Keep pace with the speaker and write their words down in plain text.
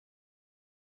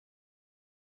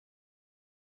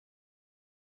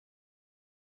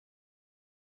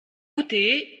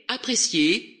Écoutez,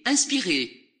 appréciez,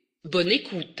 inspirez. Bonne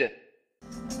écoute.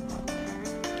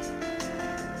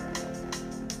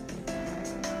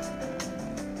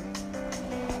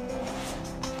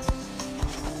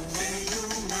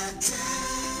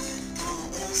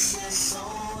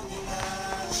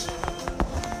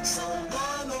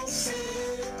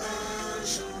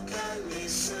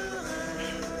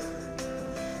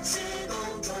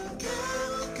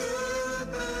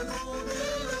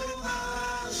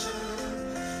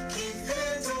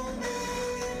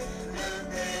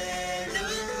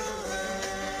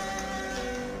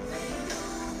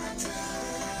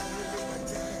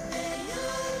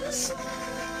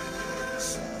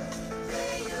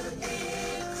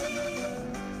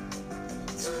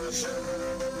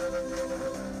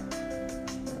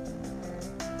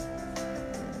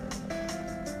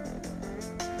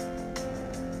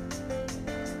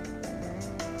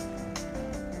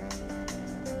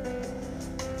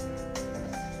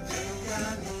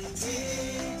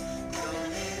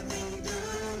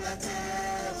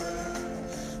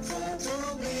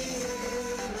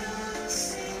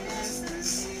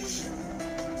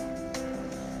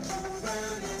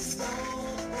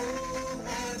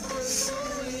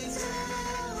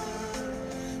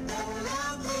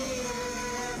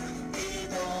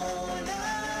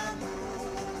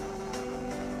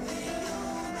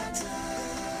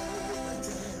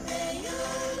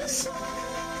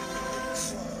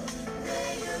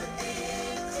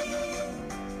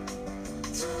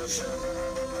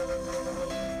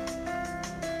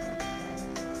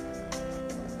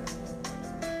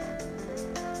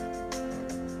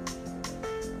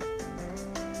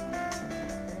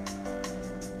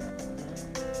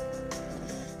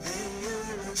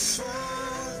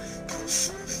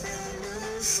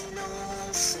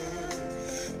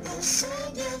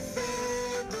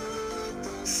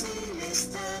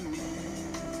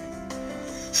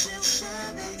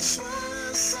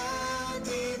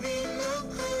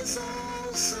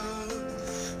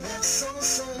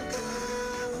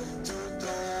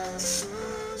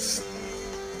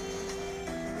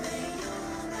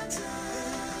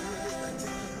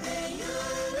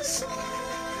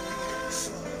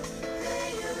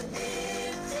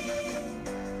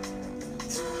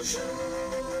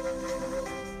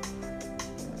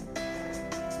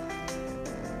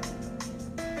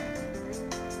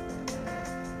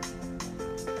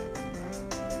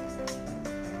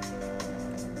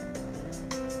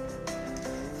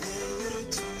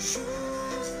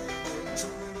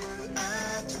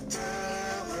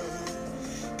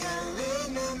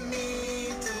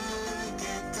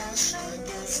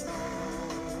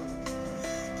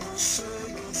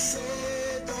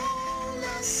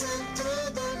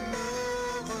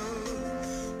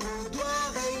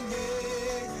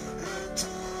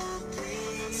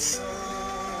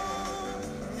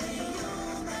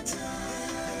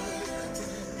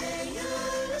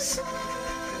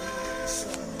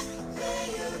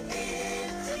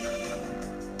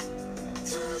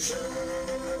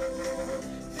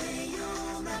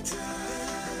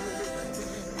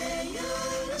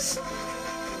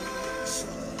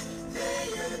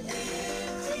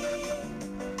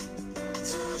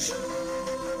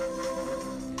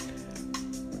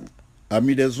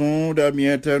 Amis des ondes, amis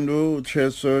internautes,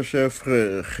 chers soeurs, chers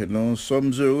frères, nous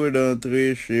sommes heureux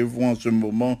d'entrer chez vous en ce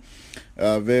moment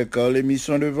avec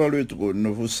l'émission Devant le trône.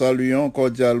 Nous vous saluons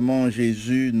cordialement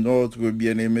Jésus, notre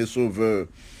bien-aimé Sauveur.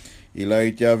 Il a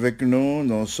été avec nous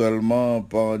non seulement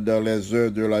pendant les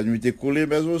heures de la nuit écoulée,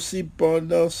 mais aussi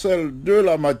pendant celles de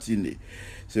la matinée.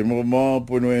 C'est le moment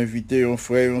pour nous inviter un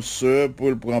frère et une sœur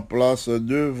pour prendre place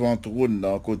devant le trône,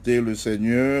 d'un côté le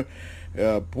Seigneur,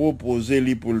 proposer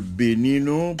lui pour le bénir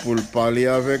nous, pour le parler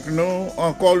avec nous.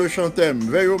 Encore le chantème,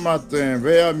 veille au matin,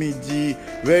 veille à midi,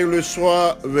 veille le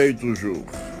soir, veille toujours.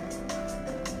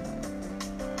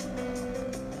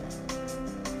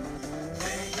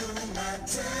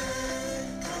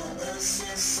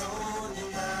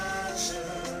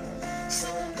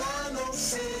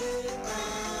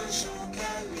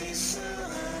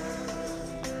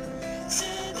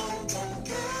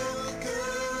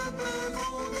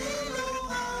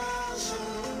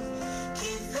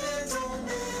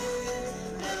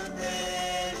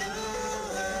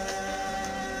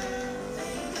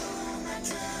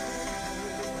 Matin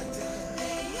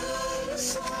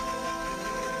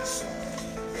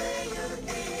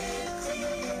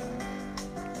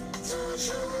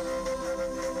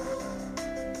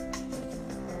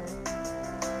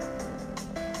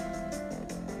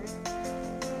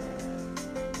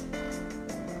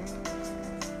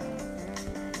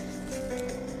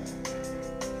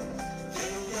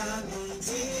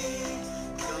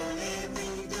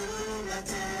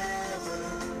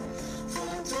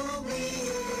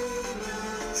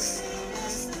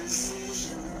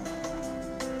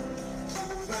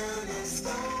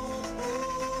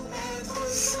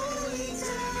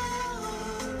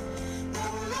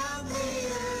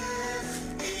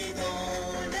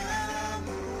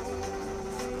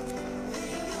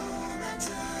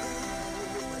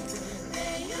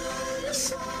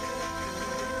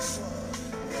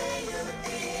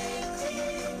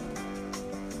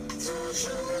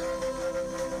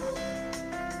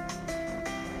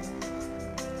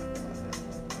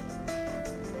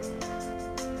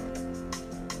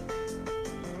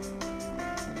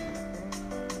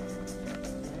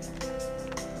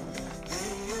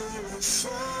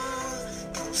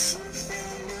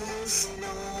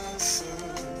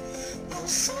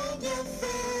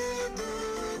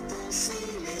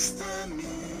ami.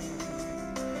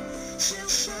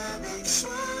 Cherche avec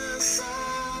soin sa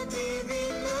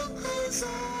divine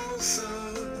présence,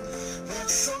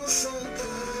 versant son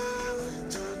cœur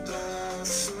tout en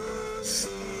souci.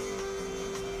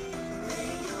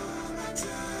 Veillons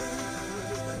matin,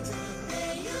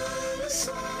 veillons le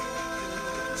soir,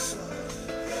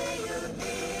 veillons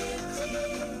et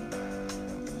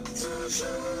toujours.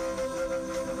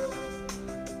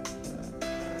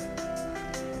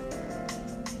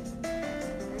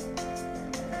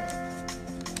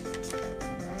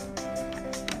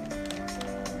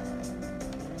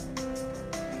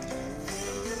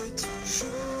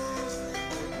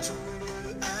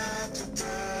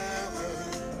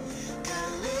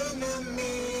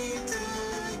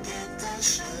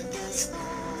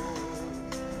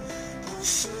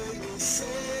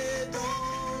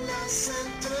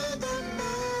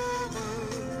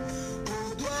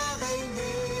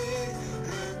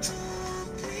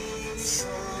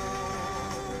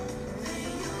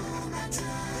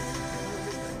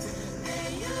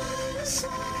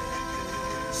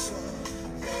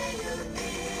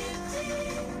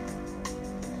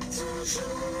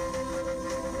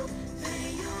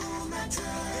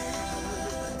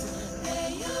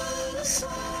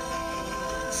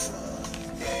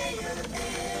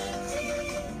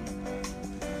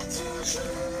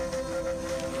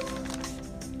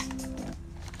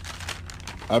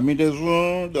 Amis des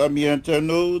ondes, amis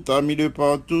internautes, amis de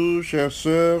partout, chères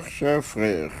sœurs, chers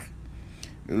frères,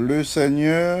 le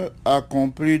Seigneur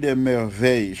accomplit des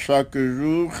merveilles chaque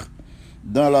jour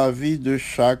dans la vie de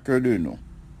chacun de nous.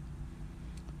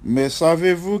 Mais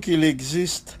savez-vous qu'il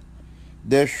existe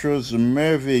des choses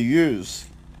merveilleuses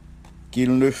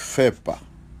qu'il ne fait pas?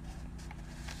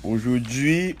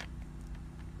 Aujourd'hui,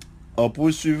 en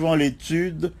poursuivant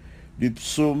l'étude du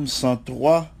psaume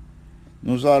 103,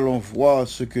 nous allons voir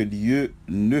ce que Dieu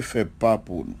ne fait pas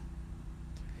pour nous.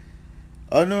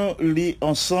 Nous lisons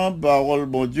ensemble parole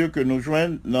bon Dieu que nous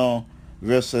joignons dans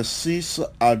versets 6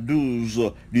 à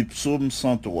 12 du psaume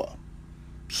 103.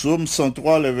 Psaume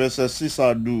 103, les versets 6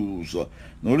 à 12.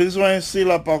 Nous lisons ainsi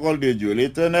la parole de Dieu.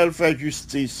 L'Éternel fait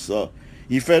justice.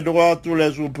 Il fait droit à tous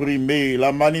les opprimés. Il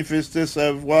a manifesté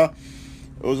sa voix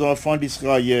aux enfants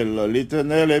d'Israël.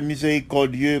 L'Éternel est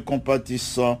miséricordieux et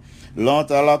compatissant, lent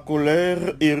à la colère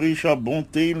et riche à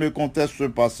bonté. Il ne conteste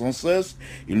pas sans cesse.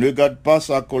 Il ne garde pas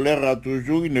sa colère à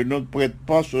toujours. Il ne nous traite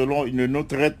pas selon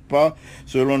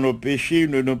nos péchés. Il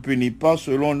ne nous punit pas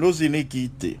selon nos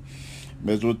iniquités.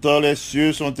 Mais autant les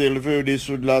cieux sont élevés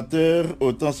au-dessous de la terre,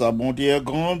 autant sa bonté est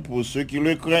grande pour ceux qui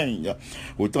le craignent.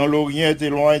 Autant l'Orient est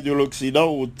éloigné de l'Occident,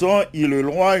 autant il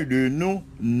éloigne de nous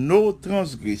nos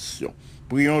transgressions.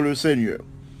 Prions le Seigneur.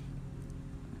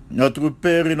 Notre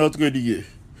Père et notre Dieu,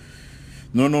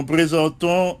 nous nous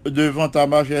présentons devant ta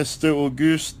majesté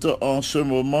auguste en ce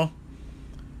moment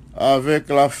avec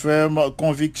la ferme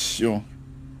conviction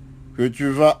que tu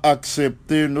vas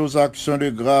accepter nos actions de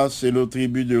grâce et nos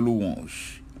tribus de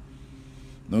louange.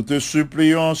 Nous te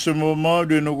supplions en ce moment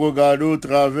de nous regarder au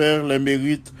travers les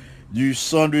mérites du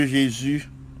sang de Jésus.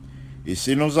 Et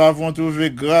si nous avons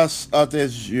trouvé grâce à tes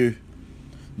yeux,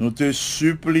 nous te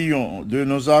supplions de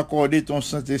nous accorder ton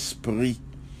Saint-Esprit,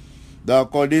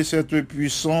 d'accorder cette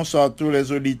puissance à tous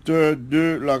les auditeurs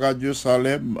de la Radio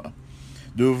Salem,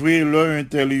 d'ouvrir leur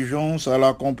intelligence à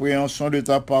la compréhension de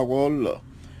ta parole,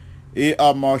 et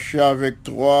à marcher avec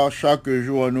toi chaque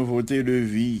jour en nouveauté de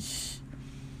vie.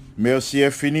 Merci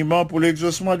infiniment pour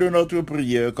l'exaucement de notre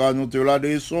prière, car nous te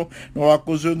l'adressons non à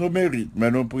cause de nos mérites,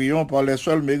 mais nous prions par les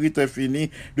seuls mérites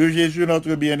infinis de Jésus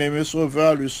notre bien-aimé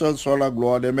Sauveur, lui seul soit la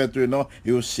gloire dès maintenant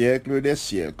et au siècle des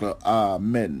siècles.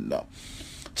 Amen.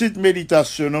 Petite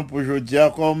méditation pour aujourd'hui,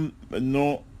 comme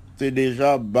nous t'es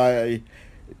déjà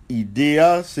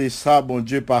idée, c'est ça, bon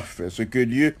Dieu parfait, ce que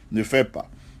Dieu ne fait pas.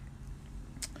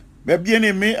 Mais bien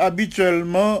aimé,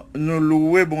 habituellement, nous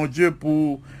louons bon Dieu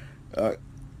pour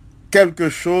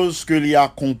quelque chose que l'il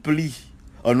accomplit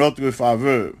en notre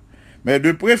faveur. Mais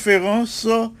de préférence,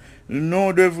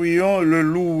 nous devrions le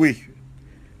louer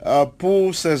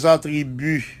pour ses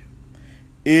attributs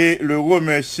et le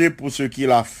remercier pour ce qu'il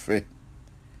a fait.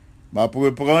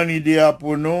 Pour prendre l'idée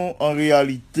pour nous, en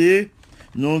réalité,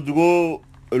 nous devons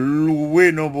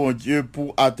louer nos bon Dieu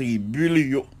pour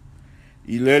attribuer.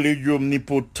 Il est le Dieu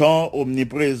omnipotent,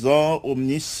 omniprésent,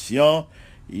 omniscient.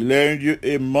 Il est un Dieu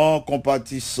aimant,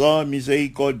 compatissant,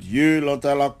 miséricordieux, lent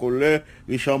à la colère,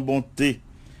 riche en bonté.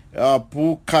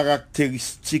 Pour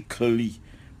caractéristiques,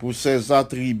 pour ses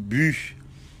attributs,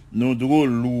 nous devons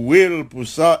louer pour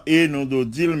ça et nous devons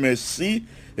dire merci,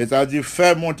 c'est-à-dire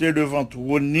faire monter devant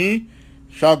trône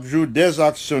chaque jour des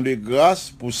actions de grâce,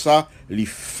 pour ça, il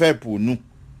fait pour nous.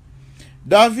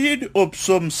 David, au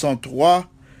psaume 103,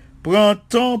 prend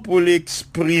temps pour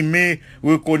l'exprimer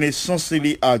reconnaissance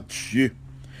à Dieu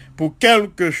pour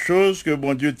quelque chose que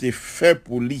bon Dieu t'a fait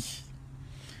pour lui.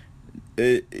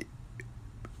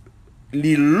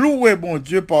 Lui louer bon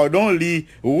Dieu, lui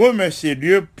remercier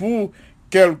Dieu pour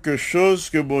quelque chose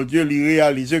que bon Dieu lui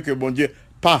réalisé, que bon Dieu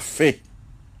pas fait.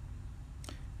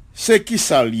 C'est qui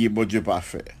s'allie, bon Dieu pas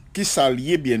fait. Qui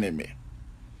s'allie, bien-aimé.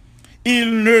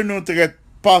 Il ne nous traite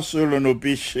pas selon nos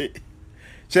péchés.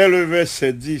 C'est le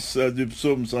verset 10 du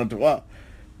psaume 103.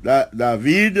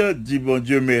 David dit, bon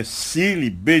Dieu, merci,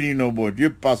 il bénit nos bon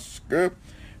Dieu, parce que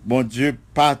bon Dieu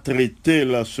pas traité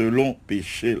là selon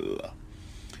péché là.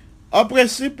 En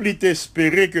principe, il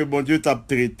espéré que bon Dieu t'a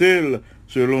traité là,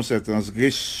 selon ses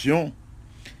transgressions,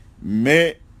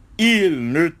 mais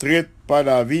il ne traite pas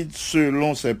David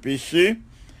selon ses péchés.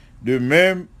 De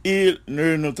même, il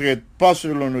ne nous traite pas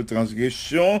selon nos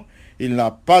transgressions. Il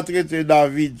n'a pas traité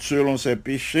David selon ses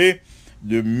péchés.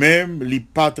 De même, il n'a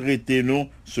pas traité nous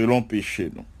selon péché.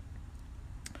 Nous.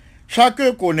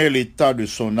 Chacun connaît l'état de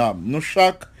son âme.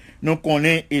 Nous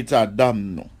connaît l'état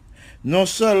d'âme. Non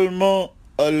seulement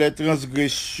les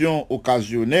transgressions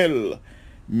occasionnelles,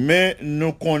 mais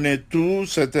nous connaissons tous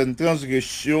certaines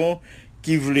transgressions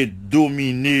qui voulaient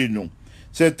dominer nous.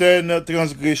 Certaines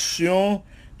transgressions,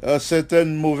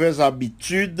 certaines mauvaises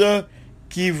habitudes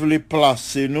qui voulaient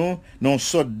placer nous dans une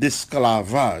sorte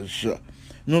d'esclavage.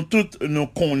 Nous tous nous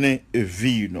connaissons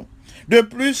vie. Nous. De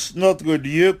plus, notre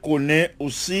Dieu connaît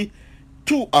aussi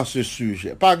tout à ce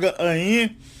sujet. Pas rien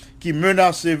qui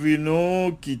menace vie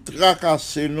nous, qui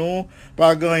tracasse nous,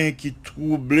 pas rien qui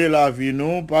trouble la vie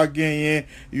nous, pas rien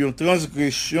une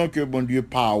transgression que bon Dieu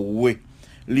pas oué.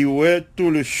 Li oué tout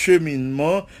le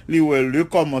cheminement, li oué le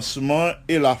commencement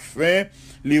et la fin,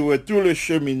 li oué tout le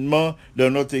cheminement de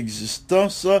notre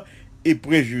existence et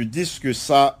préjudice que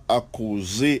ça a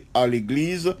causé à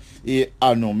l'Église et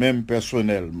à nous-mêmes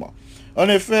personnellement. En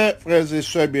effet, frères et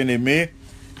sœurs bien-aimés,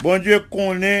 bon Dieu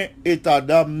connaît état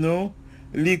d'âme nous,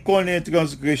 li connaît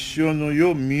transgression nous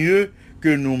yo mieux que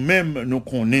nous-mêmes nous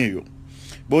connaissons.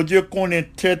 Bon Dieu connaît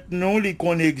tête nous, li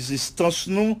connaît existence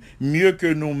nous mieux que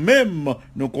nous-mêmes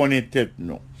nous connaît tête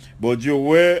nous. Bon Dieu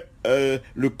ouais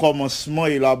le commencement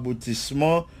et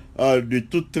l'aboutissement de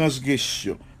toute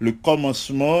transgression, le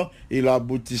commencement et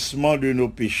l'aboutissement de nos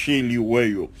péchés li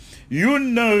ouais yo.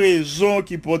 Une raison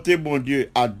qui portait bon Dieu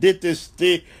à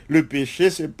détester le péché,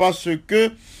 c'est parce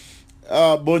que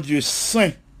bon Dieu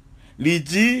saint. Il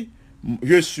dit,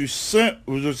 je suis saint,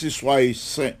 vous aussi soyez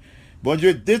saints. Bon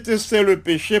Dieu détestait le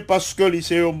péché parce que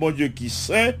c'est un bon Dieu qui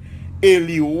saint et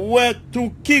il ouais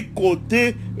tout qui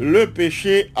côté le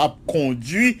péché a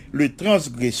conduit le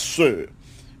transgresseur.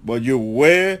 Bon Dieu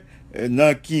ouais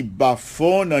dans qui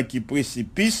bas-fond, dans qui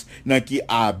précipice, dans qui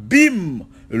abîme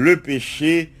le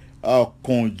péché a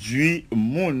conduit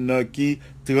mon qui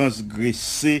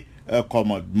transgressait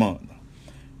commandement.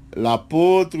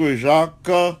 L'apôtre Jacques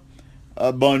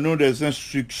nous des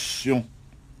instructions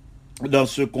dans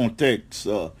ce contexte.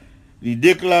 Il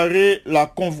déclarait la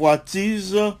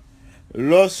convoitise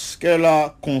lorsqu'elle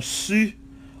a conçu,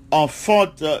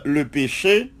 enfante le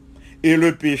péché, et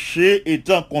le péché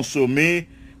étant consommé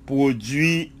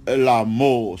produit la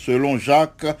mort, selon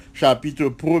Jacques chapitre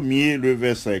 1er, le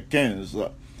verset 15.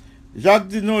 Jacques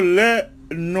dit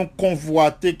nous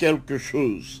convoiter quelque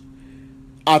chose.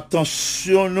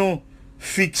 Attention, nous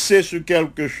fixer sur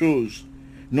quelque chose,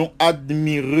 nous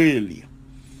admirer.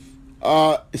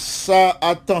 Ça,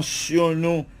 attention,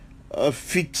 nous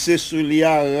fixer sur les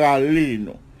râler,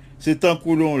 nous. C'est un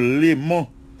coup l'on l'aimant,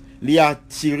 les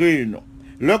attirer, nous.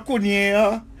 Le connaît,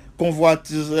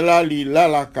 convoitise là,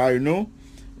 la caille,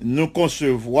 nous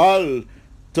concevoir,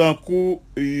 tant coup,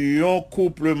 un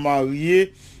couple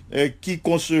marié qui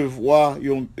concevoir,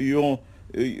 un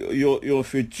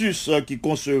fœtus qui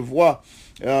concevoir,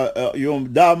 une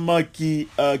dame qui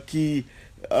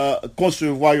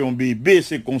concevoir un bébé,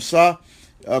 c'est comme ça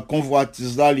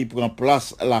convoitise là il prend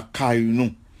place la caille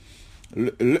nous.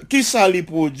 Qui ça lui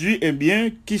produit? Eh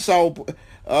bien, qui ça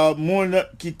monde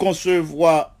qui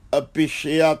concevoir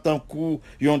péché à tant coup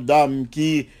une dame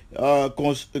qui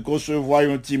concevoir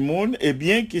un petit monde, eh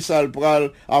bien qui ça le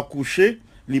pral accoucher,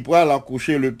 il pral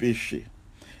accoucher le péché.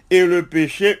 Et le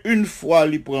péché une fois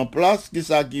il prend place, qui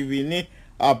ça qui vient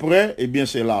après, eh bien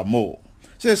c'est la mort.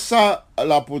 C'est ça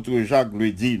l'apôtre Jacques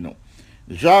lui dit, non.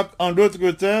 Jacques, en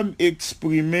d'autres termes,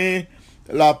 exprimait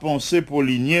la pensée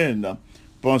paulinienne.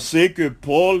 Pensée que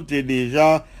Paul t'a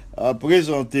déjà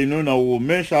présenté nous dans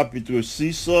Romains chapitre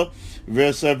 6,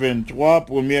 verset 23,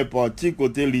 première partie,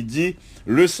 côté il dit,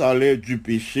 le salaire du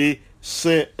péché,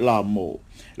 c'est la mort.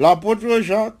 L'apôtre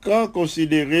Jacques a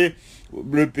considéré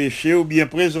le péché, ou bien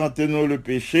présenté nous le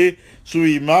péché sous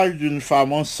l'image d'une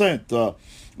femme enceinte,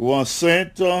 ou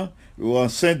enceinte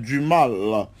du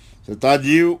mal.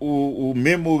 C'est-à-dire ou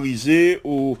mémoriser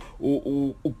ou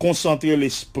concentrer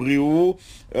l'esprit ou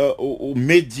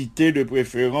méditer de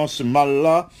préférence mal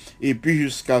là et puis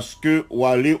jusqu'à ce que ou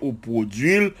aller au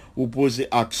produit ou poser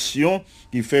action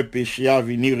qui fait péché à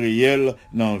venir réel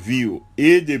dans vie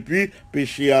et depuis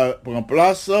péché a prend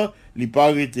place il pas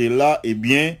arrêté là et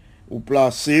bien ou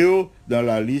placé dans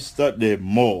la liste des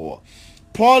morts.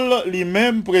 Paul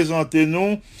lui-même présentait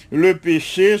nous le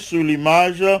péché sous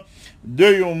l'image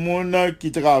de yon moun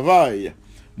qui travaille.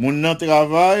 Moun nan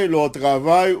travail, leur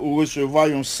travail ou recevoir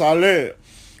un salaire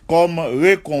comme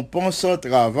récompense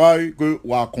travail que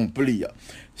ou accompli.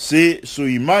 C'est sous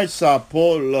image ça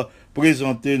Paul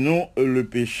présentait nous le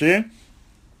péché.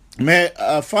 Mais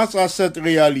face à cette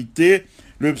réalité,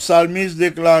 le psalmiste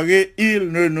déclarait,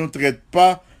 il ne nous traite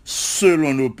pas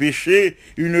selon nos péchés,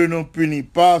 il ne nous punit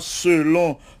pas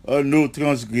selon nos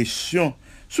transgressions.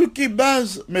 Sous qui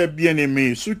base, mes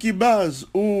bien-aimés, sous qui base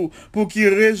ou pour qui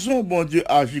raison, bon Dieu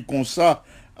agit comme ça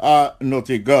à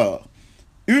notre égard?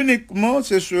 Uniquement,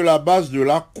 c'est sur la base de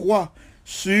la croix,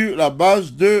 sur la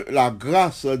base de la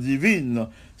grâce divine.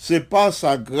 C'est pas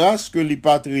sa grâce que l'il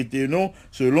pas traité, non,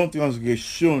 selon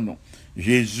transgression, non.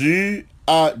 Jésus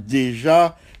a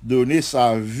déjà donné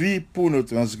sa vie pour nos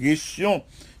transgressions.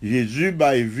 Jésus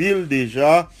baille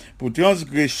déjà pour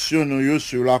transgression nous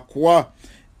sur la croix.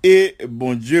 Et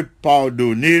bon Dieu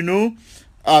pardonnez-nous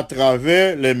à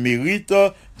travers les mérites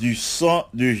du sang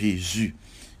de Jésus.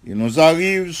 Il nous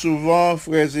arrive souvent,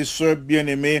 frères et sœurs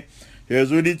bien-aimés,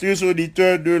 chers auditrices,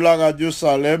 auditeurs de la radio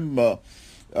Salem,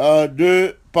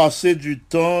 de passer du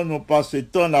temps, nous passer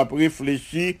temps à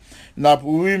réfléchir, à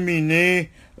ruminer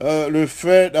le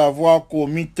fait d'avoir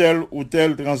commis telle ou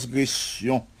telle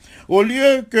transgression. Au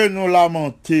lieu que nous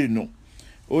lamenter,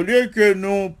 au lieu que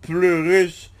nous pleurer,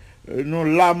 nous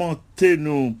lamenter,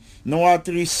 nous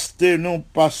attrister,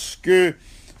 parce que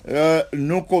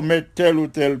nous commettons tel ou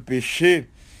tel péché,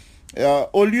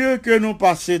 au lieu que nous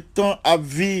passions temps à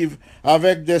vivre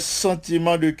avec des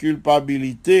sentiments de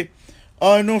culpabilité,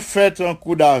 on nous fait un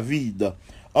coup David,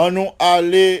 on nous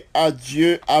aller à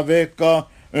Dieu avec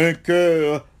un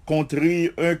cœur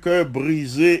contrit, un cœur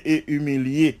brisé et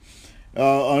humilié.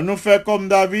 On nous fait comme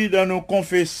David, on nous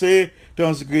confesser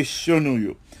transgression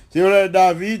nous. C'est vrai,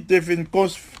 David te fait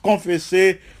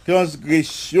confesser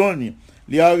transgression.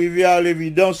 Il est arrivé à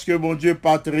l'évidence que mon Dieu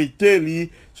pas traité lui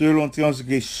selon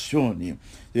transgression.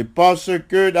 C'est parce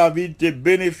que David te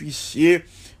bénéficié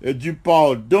du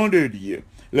pardon de Dieu.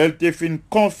 Il te fait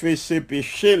confesser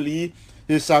péché lui,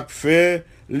 c'est ça que fait,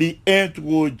 lui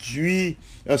introduit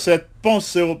cette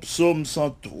pensée au psaume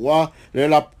 103,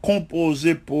 elle a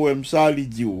composé poème ça, il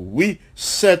dit oui,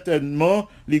 certainement,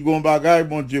 li gon bagay,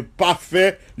 mon Dieu,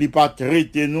 parfait, li pas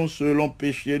traité nous selon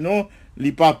péché non,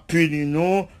 li pas puni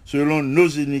nous selon nos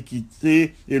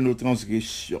iniquités et nos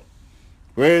transgressions.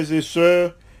 Frères et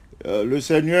sœurs, le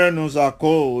Seigneur nous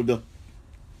accorde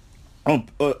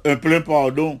un plein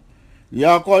pardon. Il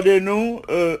a accordé nous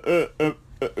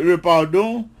le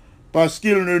pardon parce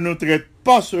qu'il ne nous traite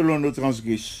pas selon nos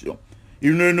transgressions.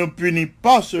 Il ne nous punit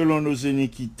pas selon nos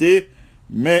iniquités,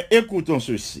 mais écoutons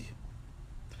ceci.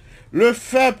 Le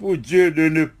fait pour Dieu de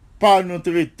ne pas nous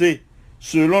traiter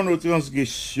selon nos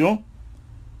transgressions,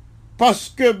 parce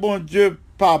que bon Dieu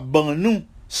pas ban nous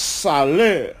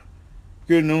salaire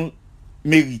que nous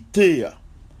méritions,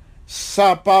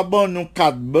 ça pas ban nous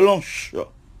carte blanche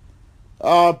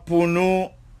pour nous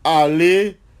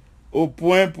aller au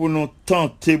point pour nous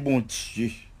tenter bon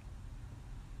Dieu.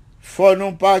 Faut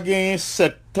nous pas gagner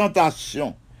cette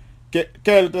tentation.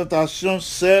 Quelle tentation?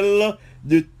 Celle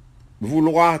de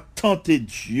vouloir tenter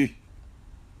Dieu.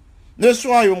 Ne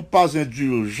soyons pas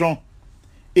indulgents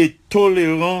et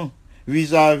tolérants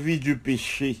vis-à-vis du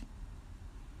péché.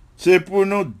 C'est pour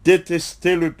nous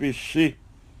détester le péché.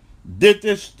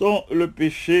 Détestons le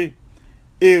péché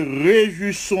et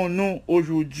réjouissons-nous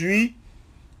aujourd'hui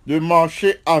de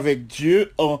marcher avec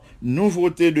Dieu en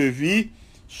nouveauté de vie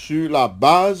sur la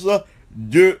base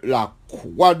de la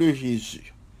croix de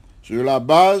Jésus. Sur la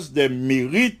base des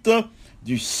mérites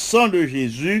du sang de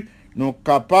Jésus, nous sommes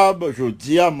capables, je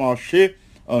dis, à marcher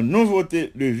en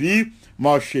nouveauté de vie,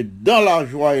 marcher dans la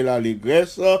joie et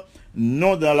l'allégresse,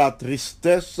 non dans la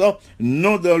tristesse,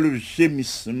 non dans le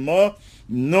gémissement,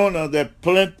 non dans des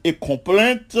plaintes et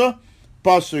complaintes,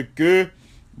 parce que,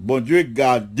 bon Dieu,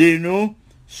 gardez-nous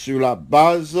sur la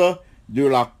base de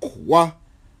la croix,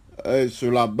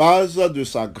 sur la base de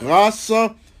sa grâce,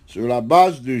 sur la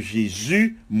base de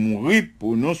Jésus, mourir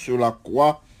pour nous sur la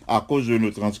croix à cause de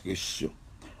nos transgressions.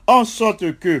 En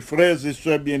sorte que, frères et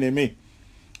sœurs bien-aimés,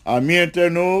 amis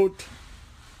internautes,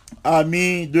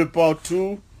 amis de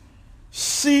partout,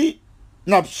 si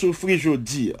nous souffrons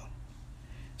aujourd'hui,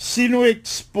 si nous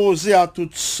exposés à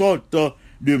toutes sortes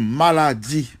de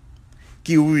maladies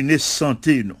qui ruinent la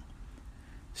santé, nous,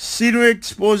 si nous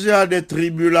exposés à des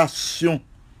tribulations,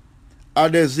 à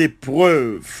des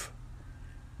épreuves,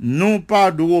 non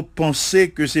pas de penser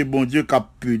que c'est bon Dieu qui a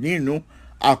puni nous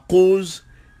à cause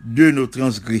de nos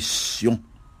transgressions.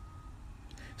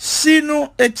 Si nous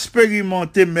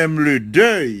expérimentons même le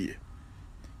deuil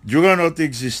durant notre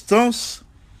existence,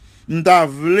 nous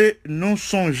devons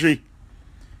songer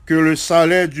que le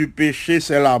salaire du péché,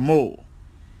 c'est la mort.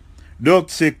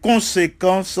 Donc, ces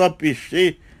conséquences à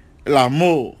péché, la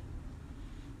mort,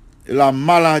 la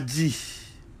maladie,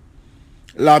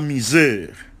 la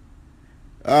misère,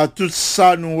 à tout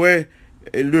ça, nous,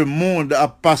 le monde a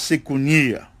passé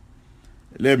kounia,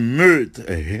 les meurtres,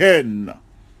 haine,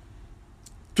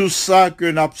 tout ça que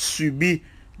nous avons subi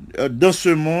dans ce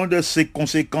monde, c'est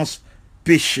conséquences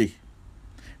péché.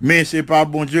 Mais c'est pas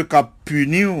bon Dieu qui a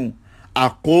puni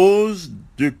à cause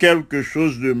de quelque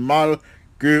chose de mal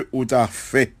que vous avez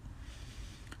fait.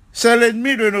 C'est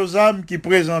l'ennemi de nos âmes qui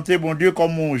présentait bon Dieu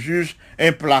comme un juge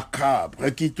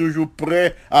implacable, qui est toujours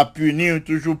prêt à punir,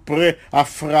 toujours prêt à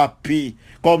frapper,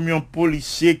 comme un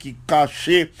policier qui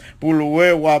cachait pour le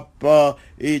voir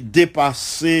et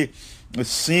dépasser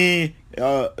si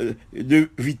de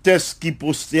vitesse qui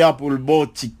postait pour le bon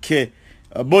ticket.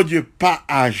 Bon Dieu pas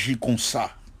agi comme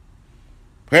ça.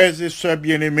 Frères et sœurs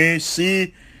bien-aimés,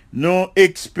 si nous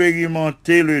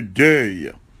expérimentons le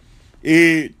deuil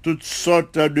et toutes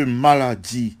sortes de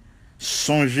maladies,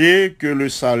 songez que le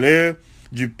salaire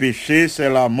du péché, c'est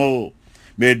la mort.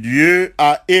 Mais Dieu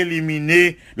a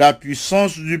éliminé la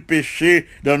puissance du péché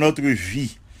dans notre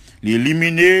vie.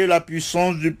 Éliminer la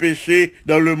puissance du péché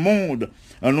dans le monde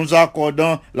en nous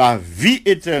accordant la vie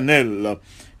éternelle.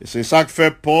 Et c'est ça que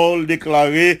fait Paul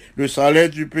déclarer, le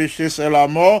salaire du péché c'est la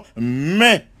mort,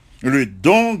 mais le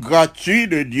don gratuit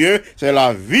de Dieu c'est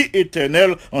la vie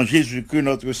éternelle en Jésus-Christ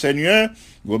notre Seigneur.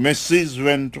 Romains 6,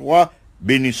 23,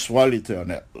 béni soit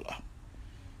l'Éternel.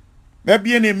 Mais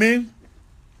bien aimés,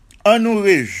 on nous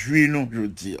réjouit, nous, je veux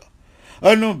dire.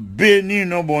 On nous bénit,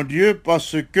 non, bon Dieu,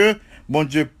 parce que bon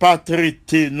Dieu pas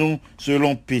traité nous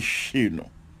selon péché, non,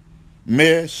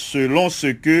 mais selon ce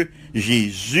que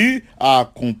Jésus a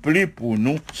accompli pour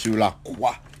nous sur la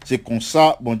croix. C'est comme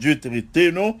ça, bon Dieu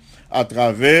traité nous à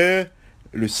travers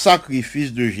le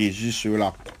sacrifice de Jésus sur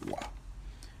la croix.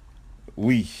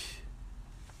 Oui,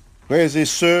 frères et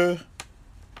sœurs,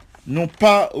 non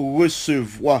pas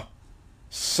recevoir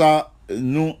ça,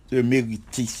 nous le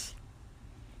méritons.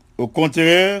 Au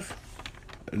contraire,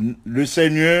 le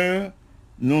Seigneur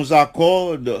nous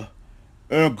accorde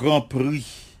un grand prix.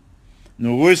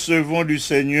 Nous recevons du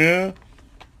Seigneur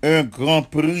un grand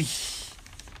prix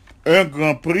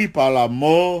par la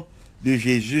mort de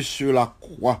Jésus sur la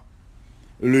croix.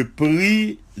 Le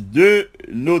prix de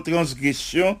nos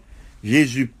transgressions,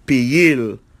 Jésus payé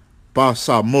par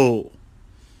sa mort.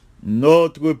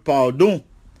 Notre pardon,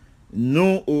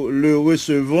 nous le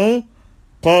recevons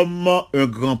comme un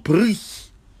grand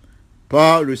prix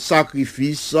par le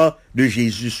sacrifice de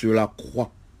Jésus sur la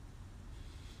croix.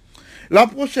 La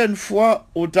prochaine fois,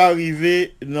 où tu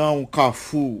arrivé dans un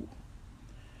carrefour,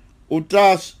 où tu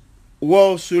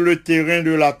sur le terrain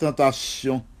de la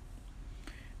tentation,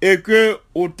 et que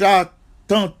où tu as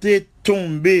tenté de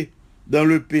tomber dans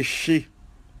le péché,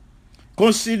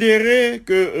 considérez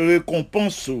que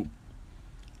récompense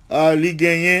à lui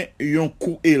gagner un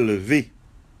coût élevé.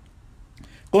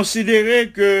 Considérez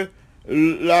que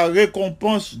la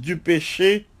récompense du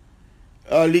péché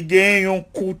lui gagne un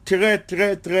coût très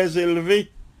très très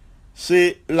élevé.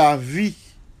 C'est la vie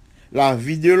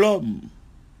de l'homme.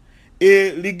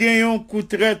 Et lui gagne un coût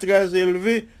très très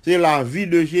élevé, c'est la vie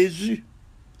de Jésus.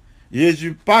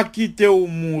 Jésus pas quitté ou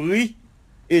mourir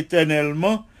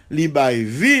éternellement, li bay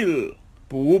ville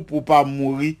pour pas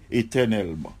mourir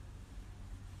éternellement.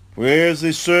 Frères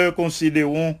et sœurs,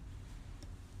 considérons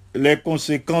les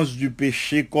conséquences du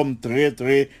péché comme très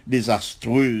très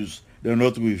désastreuses de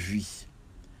notre vie.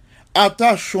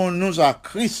 Attachons-nous à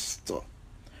Christ.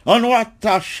 On nous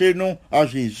attachons à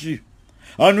Jésus.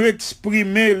 On nous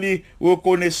exprimer les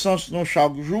reconnaissances nous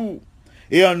chaque jour.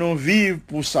 Et on nous vivre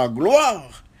pour sa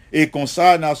gloire. Et comme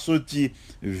ça, on a sorti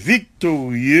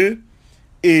victorieux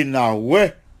et n'a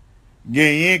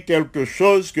gagné quelque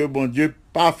chose que bon Dieu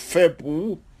pas fait pour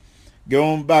vous.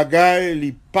 Un bagay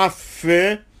li pas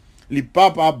fait, li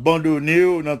pas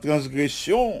abandonné dans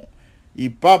transgression,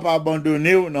 il pas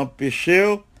abandonné dans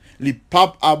péché, les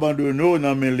papes abandonnés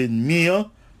dans l'ennemi,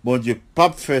 bon Dieu,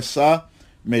 pape fait ça,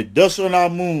 mais dans son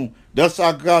amour, dans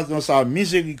sa grâce, dans sa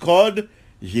miséricorde,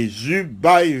 Jésus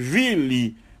baille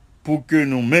vie pour que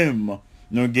nous-mêmes,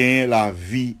 nous gagnions la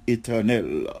vie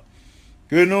éternelle.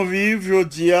 Que nous vivions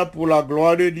aujourd'hui pour la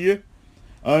gloire de Dieu,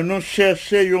 nous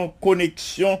cherchons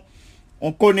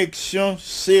une connexion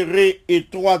serrée,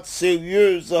 étroite,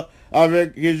 sérieuse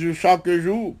avec Jésus chaque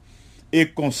jour. Et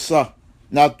comme ça,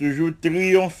 nous avons toujours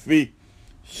triomphé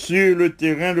sur le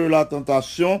terrain de la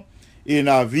tentation et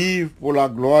nous vivons pour la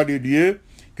gloire de Dieu.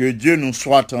 Que Dieu nous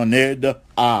soit en aide.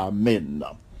 Amen.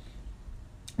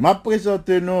 Je présente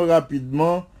nous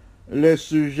rapidement les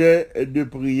sujets de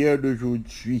prière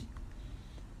d'aujourd'hui.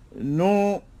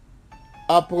 Nous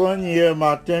apprenons hier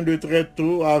matin de très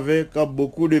tôt avec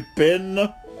beaucoup de peine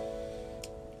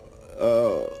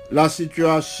la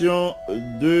situation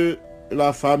de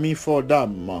la famille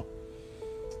Fordham.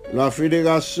 La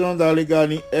fédération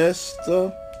d'Allegheny Est,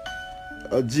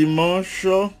 dimanche,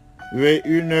 vers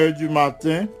 1h du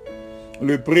matin,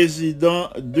 le président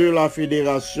de la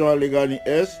fédération Allegheny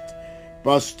Est,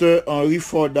 pasteur Henry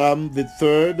Fordham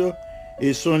III,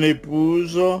 et son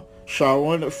épouse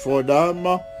Sharon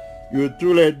Fordham, ils sont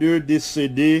tous les deux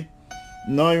décédés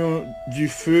dans du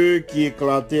feu qui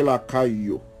éclatait la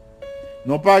caillou.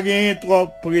 Nous n'avons pas gagné trop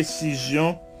de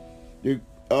précision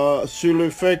sur le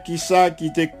fait qui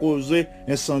t'a causé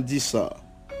incendie ça.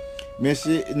 Mais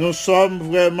nous sommes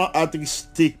vraiment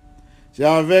attristés. C'est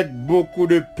avec beaucoup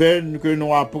de peine que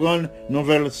nous apprenons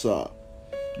nouvelle ça.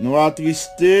 Nous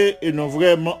attristés et nous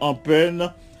vraiment en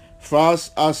peine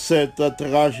face à cette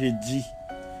tragédie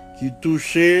qui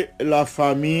touchait la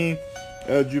famille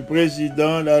du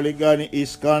président de l'Allegheny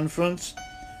East Conference,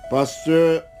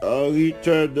 pasteur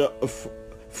Richard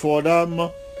Fordham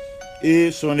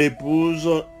et son épouse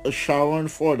Sharon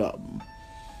Fordham.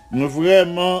 Nous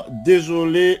vraiment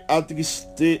désolés,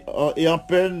 attristés et en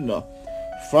peine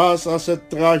face à cette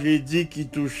tragédie qui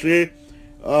touchait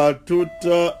toute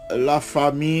la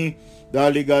famille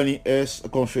d'Allegheny East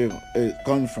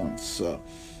Conference.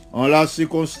 En la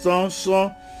circonstance,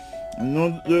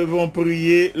 nous devons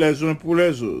prier les uns pour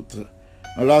les autres.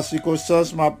 En la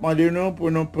circonstance, m'a demandé nous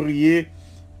pour nous prier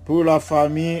pour la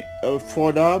famille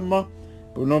Fordham,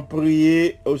 pour nous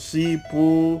prier aussi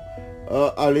pour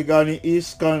Allegheny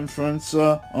East Conference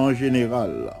en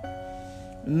général.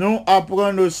 Nous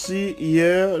apprenons aussi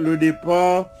hier le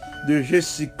départ de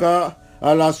Jessica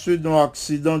à la suite d'un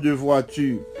accident de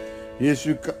voiture.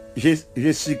 Jessica,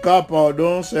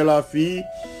 c'est la fille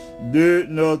de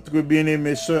notre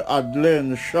bien-aimée sœur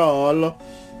Adelaine Charles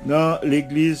dans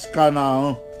l'église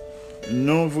Canaan.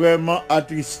 Nous vraiment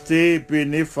attristés et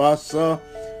peinés face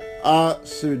à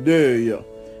ce deuil.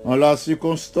 En la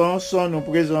circonstance, nous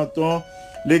présentons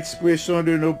l'expression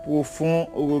de nos profonds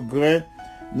regrets,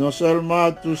 non seulement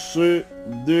à tous ceux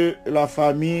de la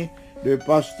famille de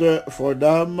pasteur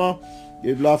Fordham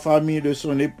et de la famille de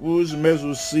son épouse, mais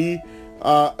aussi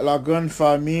à la grande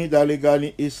famille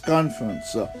d'Allegheny East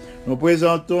Conference. Nous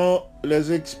présentons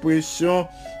les expressions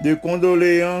de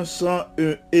condoléances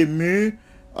émues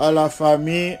à la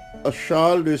famille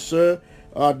Charles de sœur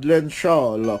Adelaine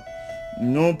Charles.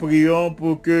 Nous prions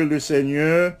pour que le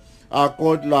Seigneur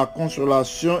accorde la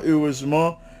consolation.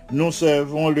 Heureusement, nous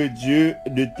servons le Dieu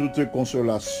de toute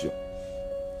consolation.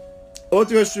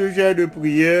 Autre sujet de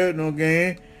prière, nous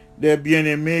avons des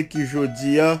bien-aimés qui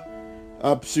aujourd'hui a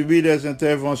subi des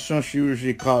interventions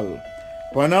chirurgicales.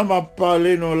 Pendant ma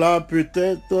parler, nous là,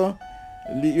 peut-être,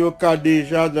 il y a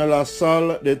déjà dans la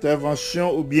salle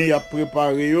d'intervention ou bien il y a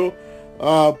préparé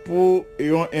pour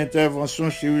une intervention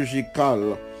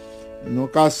chirurgicale. Nous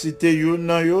avons cité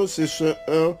une, c'est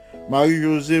sœur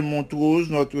Marie-Josée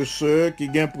Montrose, notre sœur, qui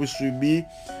vient pour subir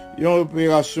une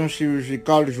opération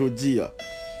chirurgicale aujourd'hui.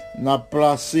 Nous avons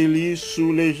placé lui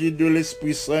sous l'égide de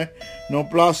l'Esprit Saint. Nous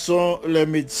plaçons les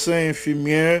médecins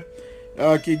infirmières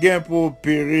qui viennent pour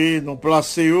opérer. Nous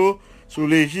plaçons sous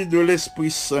l'égide de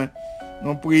l'Esprit Saint.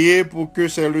 Nous prions pour que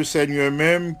c'est le Seigneur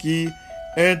même qui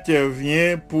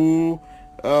intervient pour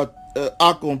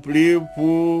accomplir,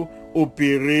 pour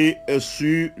opérer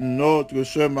sur notre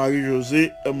sœur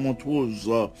Marie-Josée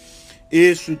Montrose.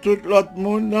 Et sur tout l'autre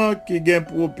monde qui vient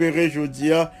pour opérer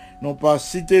aujourd'hui, non pas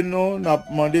cité non, n'a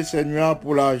demandé Seigneur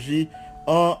pour l'agir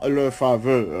en leur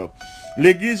faveur.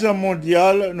 L'Église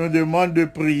mondiale nous demande de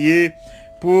prier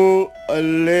pour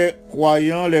les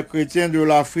croyants, les chrétiens de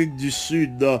l'Afrique du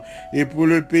Sud et pour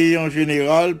le pays en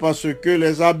général, parce que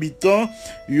les habitants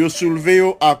y ont soulevé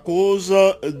à cause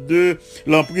de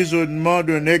l'emprisonnement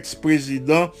d'un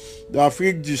ex-président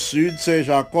d'Afrique du Sud, c'est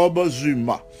Jacob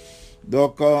Zuma.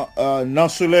 Donc, dans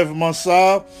ce soulèvement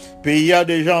ça, le pays a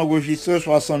déjà enregistré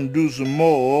 72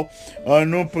 morts.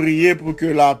 Nous prions pour que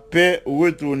la paix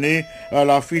retourne à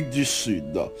l'Afrique du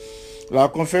Sud. La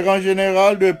conférence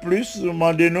générale de plus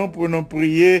demande-nous pour nous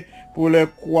prier pour les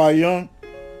croyants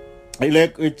et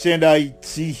les chrétiens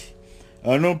d'Haïti.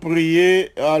 Nous prions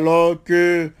alors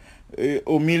que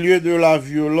au milieu de la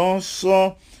violence,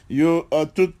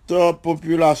 toute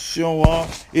population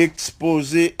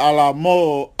exposée à la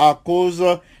mort à cause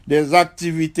des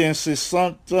activités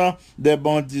incessantes des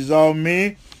bandits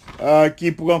armés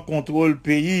qui prennent contrôle du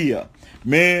pays.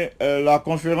 Mais la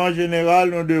conférence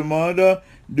générale nous demande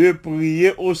de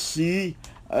prier aussi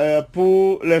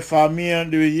pour les familles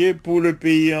endeuillées, pour le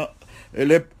pays,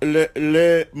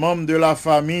 les membres de la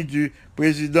famille du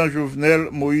président Jovenel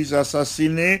Moïse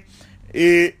assassiné,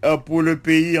 et pour le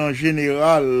pays en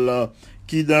général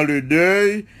qui dans le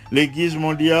deuil. L'Église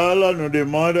mondiale nous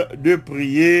demande de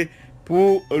prier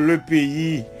pour le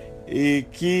pays et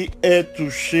qui est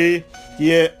touché,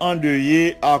 qui est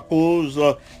endeuillé à cause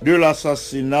de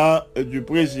l'assassinat du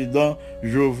président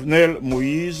Jovenel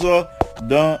Moïse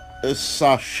dans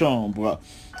sa chambre.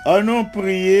 Nous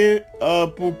prier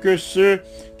pour que ceux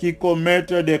qui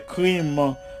commettent des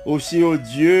crimes aussi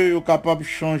odieux soient capables de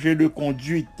changer de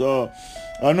conduite.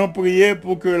 Nous prier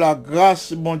pour que la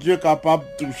grâce, mon Dieu, capable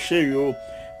de toucher,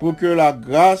 pour que la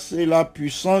grâce et la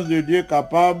puissance de Dieu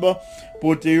capable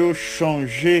pour te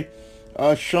changer,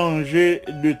 changer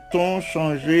de ton,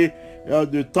 changer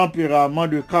de tempérament,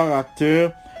 de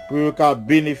caractère, pour qu'à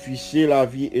bénéficier la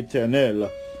vie éternelle.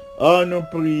 Nous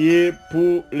prier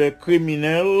pour les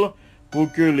criminels,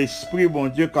 pour que l'Esprit, bon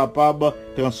Dieu, capable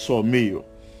de transformer.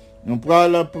 Nous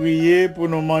pourrons prier pour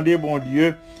nous demander, bon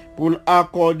Dieu, pour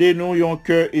accorder nous un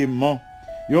cœur aimant.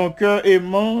 Un cœur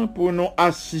aimant pour nous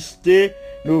assister,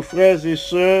 nos frères et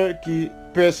sœurs qui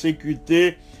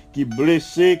persécutés, qui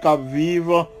blessés, qui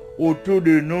vivent autour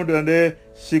de nous dans des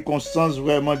circonstances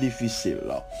vraiment difficiles.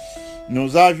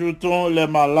 Nous ajoutons les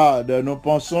malades. Nous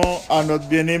pensons à notre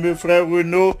bien-aimé frère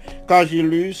Renaud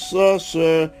Cagilus,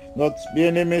 notre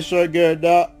bien-aimé sœur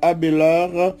Gerda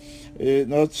Abelard, et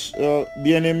notre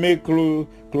bien-aimé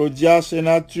Claudia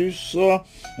Senatus,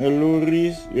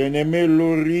 Laurie, bien-aimé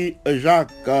Laurie Jacques,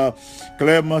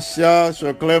 Clémentia,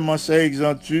 sœur Clémentia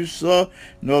Exantus,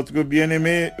 notre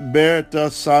bien-aimé Berthe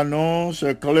Sanon,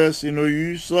 sœur Claire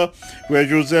Sinoïus, frère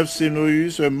Joseph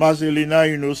Sinoïus, sœur Marcelina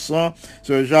Innocent,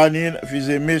 sœur Janine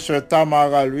Fils-Aimé, sœur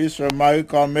Tamara Louis, sœur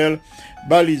Marie-Carmel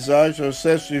Balisage,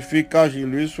 sœur Céphie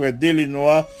Cagilus, frère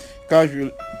Delinois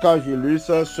Cagilus,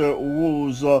 sœur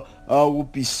Rose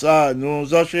Aoupissa.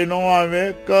 Nous enchaînons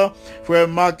avec frère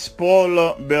Max Paul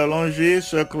Berlanger,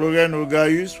 sœur Chlorène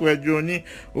Ogaïus, frère Johnny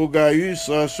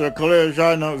Ogaïus, sœur Claire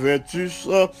Jeanne Vertus,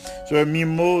 sœur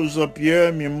Mimose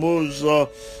Pierre, Mimose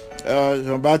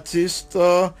Jean-Baptiste,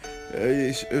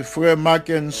 frère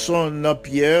Mackinson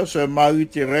Pierre, sœur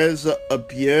Marie-Thérèse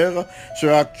Pierre,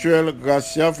 sœur Actuelle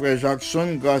Gracia, frère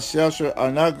Jackson Gracia, sœur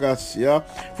Anna Gracia,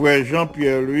 frère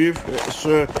Jean-Pierre Louis,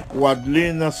 sœur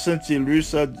Wadeline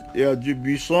Saint-Ilus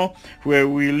Dubuisson, frère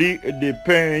Willy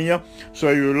Despeignes,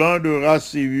 sœur Yolande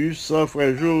Racius,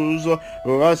 frère Jose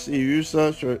Racius,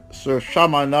 sœur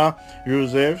Chamana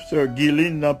Joseph, sœur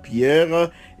Guyline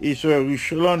Pierre et sœur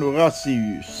Richland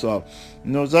Racius.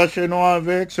 Nous enchaînons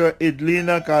avec sœur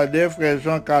Edline Cadet, frère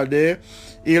Jean Cadet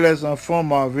et les enfants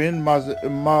Marvin,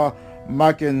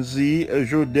 Mackenzie,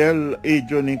 Jodel et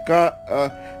Jonica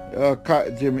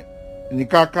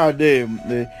Cadet.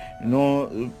 Nous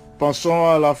pensons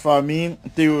à la famille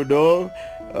Théodore,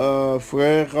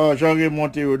 frère Jean-Raymond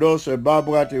Théodore, sœur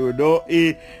Barbara Théodore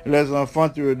et les enfants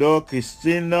Théodore,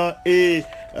 Christine et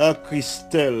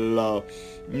Christelle.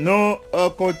 Nous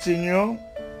continuons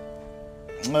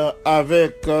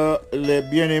avec les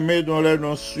bien-aimés dont les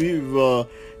noms suivent.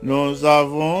 Nous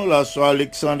avons la sœur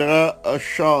Alexandra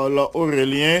Charles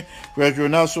Aurélien, frère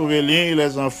Jonas Aurélien et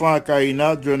les enfants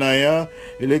Akaina, Jonaya,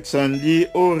 Alexandrie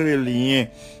Aurélien.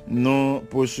 Nous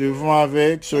poursuivons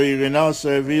avec sœur Irena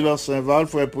Serville Saint-Val,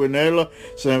 frère Prunel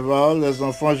Saint-Val, les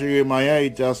enfants Jérémia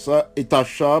et Tacha,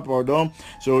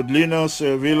 sœur Adeline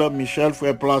Serville Michel,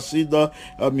 frère Placide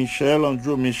Michel,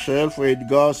 Andrew Michel, frère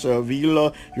Edgar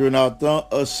Serville, Jonathan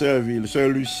Serville, sœur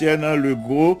Lucienne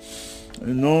Legros.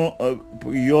 Nous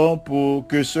prions pour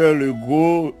que sœur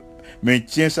Legros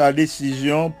maintient sa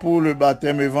décision pour le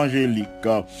baptême évangélique.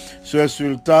 Sœur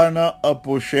Sultane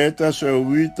Pochette, Sœur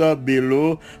Ruth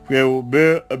Bello, Frère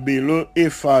Aubert Bello et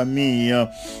famille.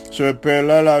 Sœur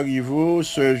Perla Larivo,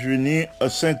 Sœur Junie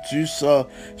Saintus,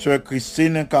 Sœur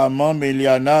Christine Caman,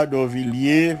 Méliana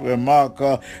d'Orvilliers, Frère Marc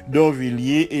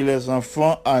d'Orvilliers et les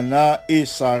enfants Anna et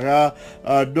Sarah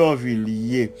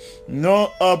d'Orvilliers. Nous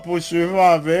poursuivons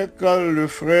avec le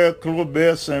frère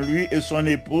Claubert Saint-Louis et son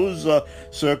épouse,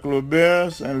 Sœur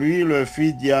Claubert Saint-Louis, leur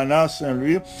fille Diana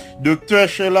Saint-Louis, Docteur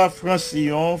Sheila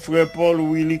Francillon, frère Paul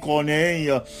Willy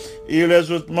Corneille et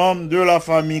les autres membres de la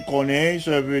famille Corneille,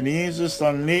 Sœur Venise,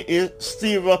 Stanley et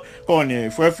Steve Corneille,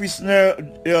 frère Fisner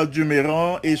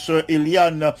Duméran et Sœur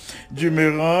Eliane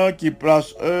Duméran qui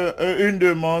place une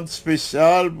demande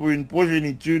spéciale pour une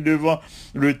progéniture devant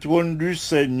le trône du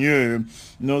Seigneur.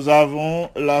 Nous avons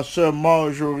la sœur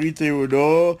Marjorie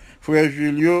Théodore, frère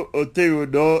Julio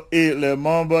Théodore et les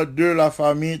membres de la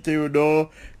famille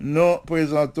Théodore. Nous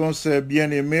présentons ces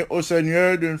bien-aimés au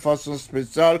Seigneur d'une façon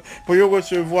spéciale pour y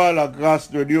recevoir la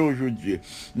grâce de Dieu aujourd'hui.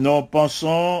 Nous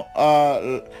pensons à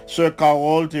sœur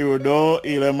Carole Théodore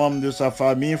et les membres de sa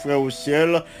famille, frère au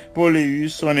ciel, Pauléus,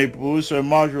 son épouse, sœur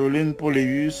Marjoline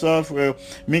Pauléus, frère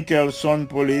Michelson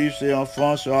Pauléus et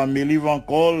enfants, sœur Amélie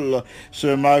Vancol,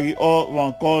 sœur Marie-Or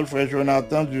Vancol, frère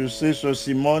Jonathan Ducé, sœur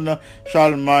Simone,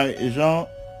 Chalmaille Jean,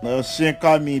 Saint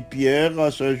Camille Pierre,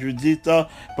 Sœur Judith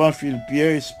Pamphile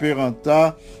Pierre,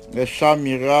 Esperanta,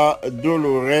 Chamira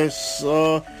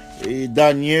Dolores, et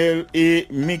Daniel et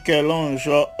Michel-Ange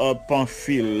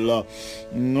Pamphile.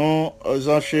 Nous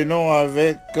enchaînons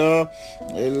avec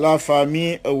la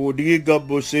famille Rodrigue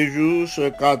Beauséjour,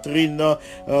 Sœur Catherine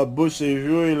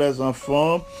Beauséjour et les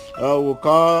enfants,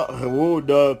 Oka,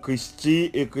 Rode,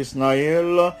 Christy et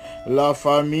Chrisnaël, la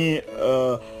famille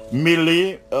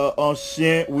Mélé,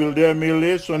 ancien Wilder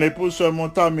Mélé, son épouse Sœur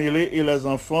Monta Mélé et les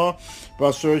enfants,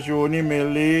 Pasteur Jérôme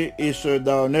Mélé et Sœur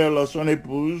Darnell, son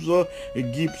épouse,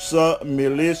 Gibbs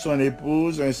Mélé, son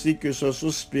épouse, ainsi que Sœur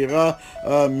Suspira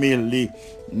Mélé.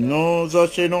 Nous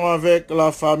enchaînons avec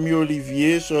la famille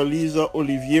Olivier, Sœur Lise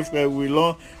Olivier, frère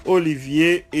Willan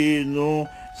Olivier, et nous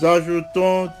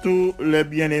ajoutons tous les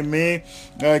bien-aimés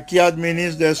qui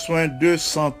administrent des soins de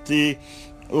santé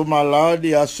aux malades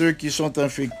et à ceux qui sont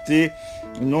infectés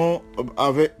non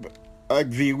avec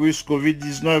virus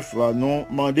COVID-19. Nous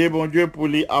demandons bon Dieu pour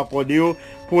les accorder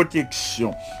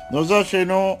protection. Nous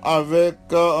enchaînons avec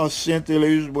ancien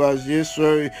Téléus Brasier,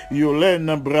 Sœur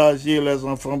Yolène Brasier, les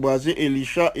enfants Brasier,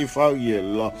 Elisha et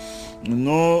Fariel.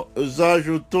 Nous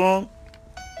ajoutons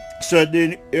Sœur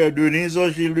Denise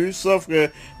Gilus, frère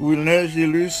Wilner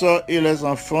Gilus et les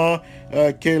enfants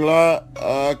Kayla,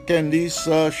 Candice,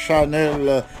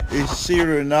 Chanel et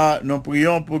Serena. Nous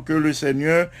prions pour que le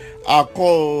Seigneur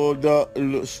accorde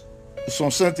son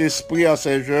Saint-Esprit à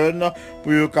ces jeunes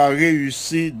pour qu'ils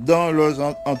réussissent dans leurs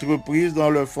entreprises,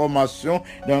 dans leur formation,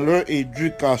 dans leur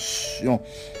éducation.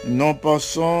 Nous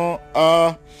passons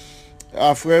à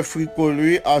frère Frico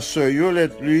lui, à sœur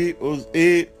Yolette lui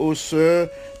et aux sœurs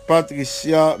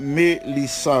Patricia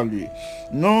Mélissa lui.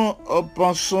 Nous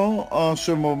pensons en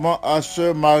ce moment à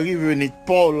sœur Marie-Venite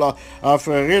Paul, à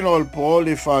frère Reynold Paul,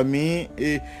 les familles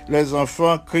et les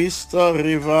enfants Christ,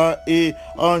 Reva et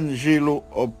Angelo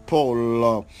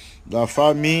Paul. La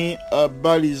famille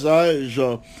Balisage,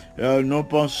 nous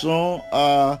pensons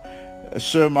à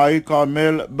sœur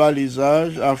Marie-Carmel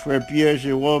Balisage, à frère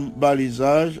Pierre-Jérôme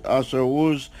Balisage, à sœur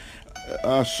Rose,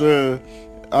 à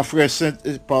frère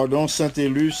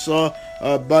Saint-Élus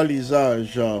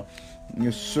Balisage,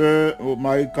 sœur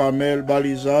Marie-Carmel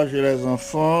Balisage et les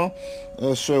enfants,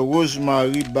 sœur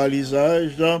Rose-Marie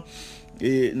Balisage,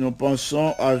 et nous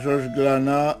pensons à Georges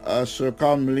Glana, à sœur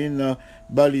Cameline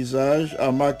Balisage,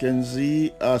 à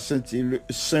Mackenzie, à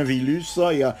Saint-Vilus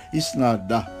et à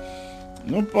Isnada.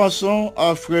 Nous pensons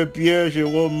à frère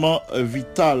Pierre-Jérôme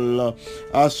Vital,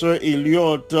 à sœur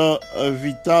Elliot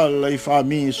Vital et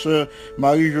famille, sœur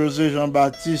Marie-Josée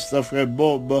Jean-Baptiste, frère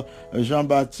Bob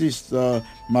Jean-Baptiste,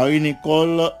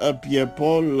 Marie-Nicole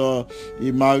Pierre-Paul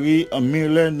et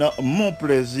Marie-Mylène Mon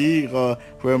Plaisir,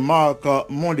 frère Marc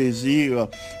Mon Désir,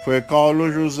 frère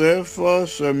Carlo Joseph,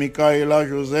 sœur Michaela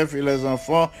Joseph et les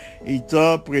enfants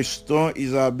Ita, Preston,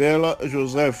 Isabelle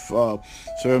Joseph,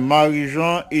 sœur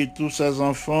Marie-Jean et tous ses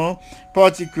enfants,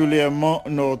 particulièrement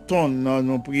Norton.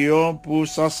 Nous prions pour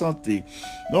sa santé.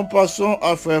 Nous passons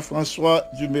à frère François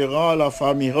Duméran, à la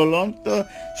famille Hollande,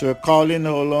 sœur Caroline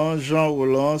Hollande, Jean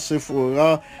Hollande,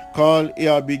 Sephora, Carl et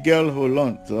Abigail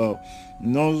Hollande.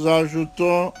 Nous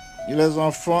ajoutons les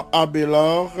enfants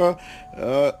Abélard,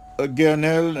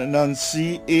 Guernel,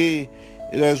 Nancy et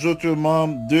les autres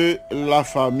membres de la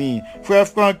famille. Frère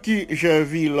Frankie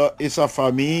Gerville et sa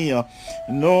famille,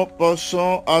 nous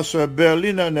pensons à Sœur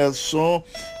Berline Nelson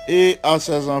et à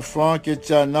ses enfants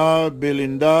Ketiana,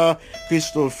 Belinda,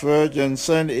 Christopher,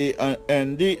 Jensen et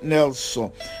Andy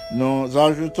Nelson. Nous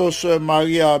ajoutons Sœur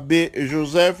Marie Abbé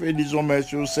Joseph et disons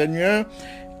merci au Seigneur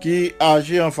qui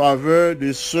agit en faveur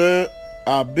de Sœur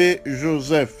Abbé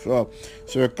Joseph.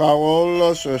 Sœur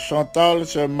Carole, Sœur Chantal,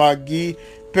 Sœur Maggie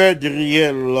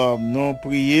Pedriel. Nous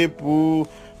prions pour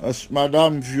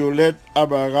Madame Violette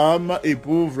Abraham et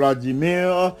pour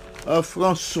Vladimir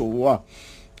François.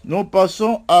 Nous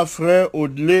passons à Frère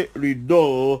Audley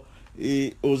Ludor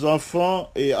et aux enfants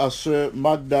et à Sœur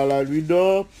Magdala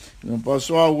Ludor. Nous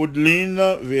passons à Woodline,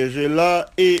 Virgila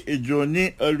et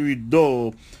Johnny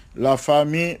Ludor. La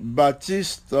famille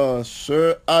Baptiste,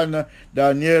 Sœur Anne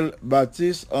Daniel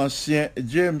Baptiste, ancien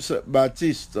James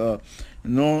Baptiste.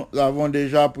 Nous avons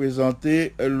déjà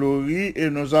présenté Laurie et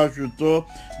nous ajoutons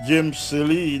James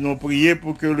Lee. Nous prions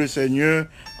pour que le Seigneur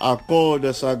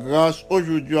accorde sa grâce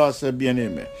aujourd'hui à ses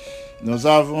bien-aimés. Nous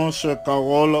avons Sœur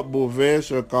Carole Beauvais,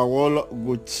 Sœur Carole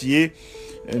Gauthier.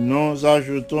 Et nous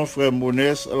ajoutons Frère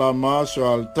Monès Lama,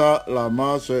 Sœur Alta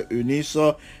Lama, Sœur Eunice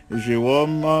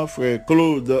Jérôme, Frère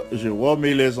Claude Jérôme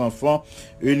et les enfants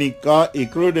Unica et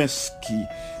Claudinski.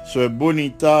 Sœur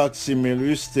Bonita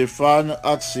Aximélus, Stéphane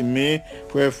Aximé,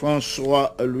 Frère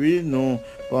François Louis. Nous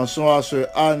pensons à Sœur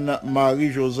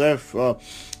Anne-Marie Joseph,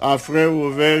 à Frère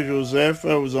Ouvert Joseph,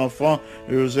 aux enfants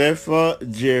Joseph,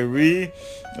 Jerry,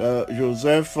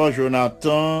 Joseph,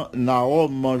 Jonathan,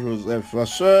 Naom Joseph,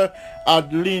 Sœur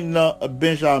Adeline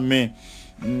Benjamin.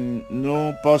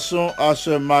 Nous passons à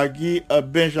Sœur Maggie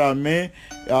Benjamin,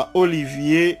 à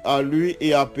Olivier, à lui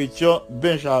et à Pétion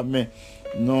Benjamin.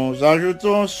 Nous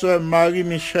ajoutons Sœur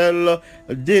Marie-Michel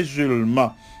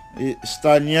Desulma, et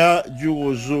Stania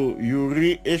Durozo,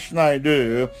 Yuri et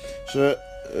Schneider.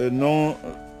 Nous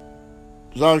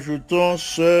ajoutons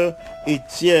Sœur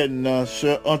Étienne,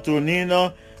 Sœur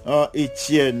Antonine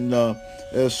Étienne,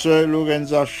 Sœur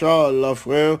Lorenza Charles,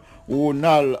 Frère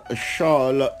Ronald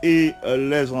Charles et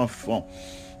les enfants.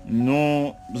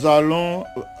 Nous allons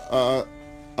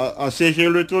assiéger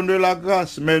le trône de la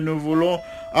grâce, mais nous voulons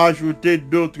ajouter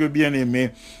d'autres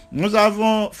bien-aimés. Nous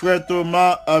avons Frère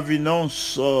Thomas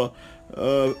Avinance,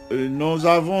 nous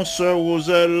avons Sœur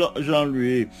Roselle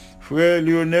Jean-Louis, Frère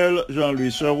Lionel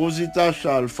Jean-Louis, Sœur Rosita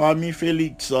Charles, famille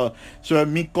Félix, Sœur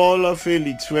Nicole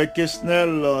Félix, Frère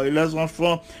Kesnel et les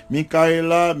enfants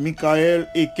Michaela, Michael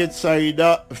et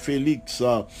Ketsaïda Félix.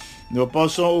 Nous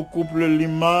passons au couple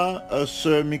Lima,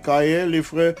 Sœur Michael et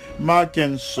Frère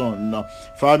Mackinson.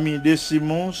 Famille de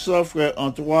Simons, Frère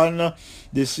Antoine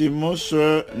de Simons,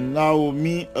 Sœur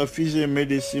Naomi, fils aimé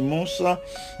de Simons,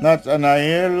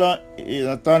 Nathanaël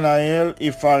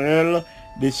et Farel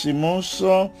de Simons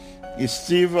et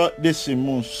Steve de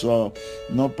Simons.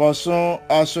 Nous passons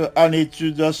à Sœur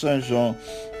Anne-Étude Saint-Jean,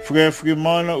 Frère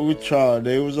Freeman Richard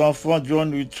et aux enfants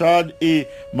John Richard et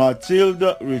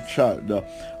Mathilde Richard.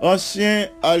 Ancien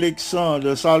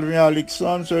Alexandre, Salvin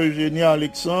Alexandre, Sœur Eugénie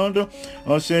Alexandre,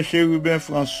 ancien Chérubin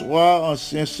François,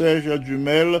 ancien Serge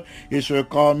Dumel et Sœur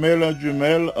Carmel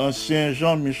Dumel, ancien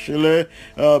Jean-Michel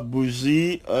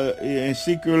Bouzy, et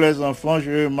ainsi que les enfants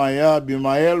Jérémia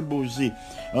Abimaël Bouzy.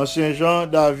 Ancien Jean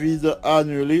David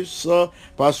Anulis,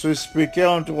 Pasteur Spéquet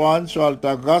Antoine, Sœur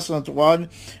Altagrace Antoine,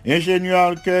 ingénieur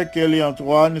Alker Kelly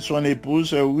Antoine, son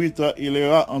épouse Rita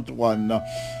Hilera Antoine.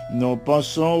 Nous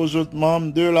pensons aux autres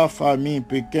membres de la famille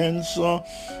Pékens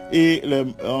et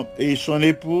son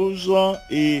épouse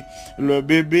et le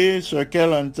bébé Sœur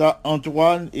Kelanta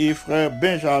Antoine et frère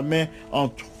Benjamin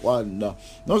Antoine.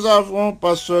 Nous avons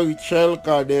Pasteur Richel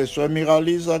Cadet, Sœur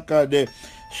Miralisa Cadet,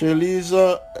 Chélise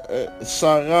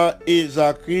Sarah et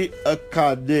Zachary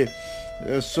Cadet,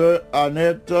 Sœur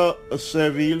Annette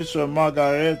Séville, Sœur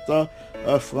Margaret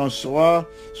François,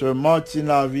 Sœur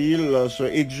Martinaville, Sœur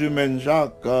Exumène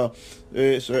Jacques,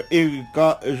 Sœur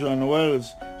Erika Jean Wells,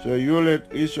 Sœur Yolette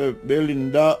et Sœur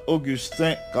Belinda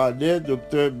Augustin Cadet,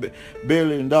 Docteur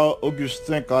Belinda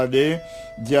Augustin Cadet,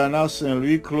 Diana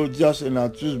Saint-Louis, Claudia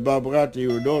Senatus, Barbara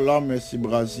Théodore, Lamessi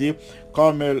Brasier,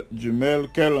 Carmel Dumel,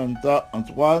 Kelanta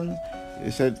Antoine. Et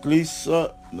cette liste,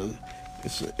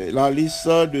 la liste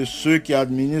de ceux qui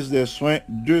administrent des soins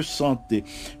de santé.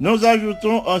 Nous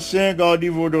ajoutons ancien Gardi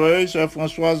Vaudreuil, Sœur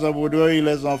Françoise Vaudreuil et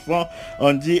les enfants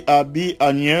Andy, Abby,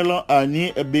 Aniel,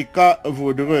 Annie, Becca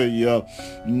Vaudreuil.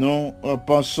 Nous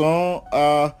pensons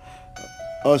à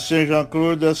ancien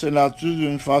Jean-Claude Sénatus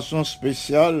d'une façon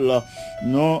spéciale.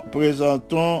 Nous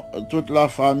présentons toute la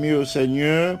famille au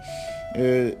Seigneur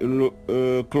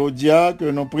Claudia,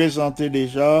 que nous présentons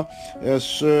déjà,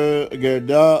 Sœur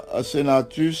Gerda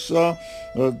Senatus,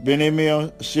 notre bien-aimé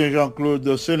ancien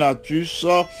Jean-Claude Senatus,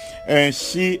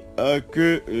 ainsi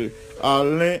que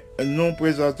Alain, nous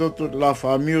présentons toute la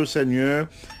famille au Seigneur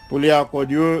pour les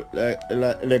accorder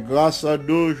les grâces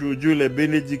d'aujourd'hui, les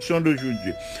bénédictions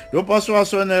d'aujourd'hui. Nous pensons à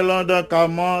son élan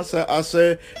d'encamment, à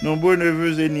ses nombreux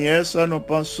neveux et nièces. Nous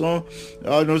pensons,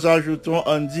 nous ajoutons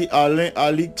Andy, Alain,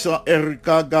 Alix,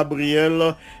 Erika,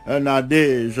 Gabriel,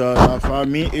 Nadège, la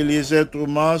famille Élisée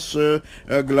Thomas,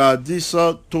 Gladys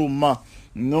Thomas.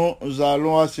 Nous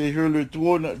allons asséger le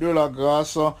trône de la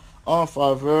grâce en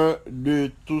faveur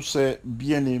de tous ces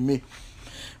bien-aimés.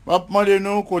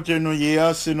 Demandez-nous côté nous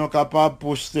hier si nous capables de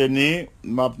posterner.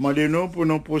 Demandez-nous pour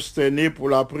nous posterner pour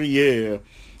la prière,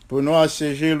 pour nous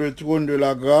assiéger le trône de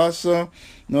la grâce,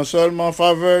 non seulement en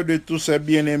faveur de tous ces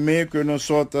bien-aimés que nous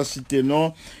sommes à citer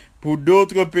non, pour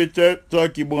d'autres peut-être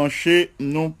qui branchés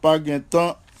n'ont pas gain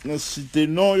temps de citer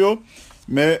non yo,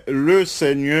 mais le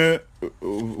Seigneur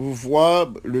vous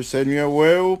voit, le Seigneur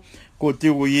ouais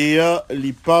côté où hier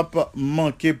les papes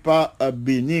manquaient pas à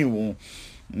bénir.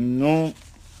 Non.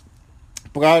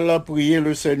 Pour prier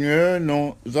le Seigneur,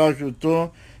 nous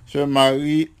ajoutons ce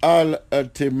Marie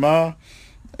Al-Tema,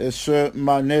 ce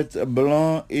Manette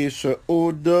Blanc et ce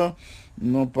Aude.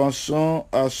 Nous pensons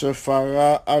à ce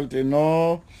Farah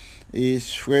Altenor et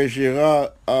frère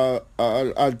Gérard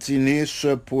Altiné,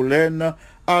 ce Pauline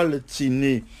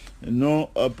Altiné. Nous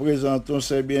présentons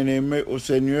ces bien-aimés au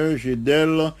Seigneur,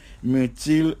 Gédel,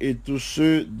 Métil et tous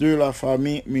ceux de la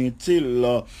famille Métil.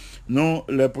 Nous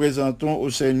les présentons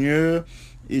au Seigneur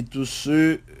et tous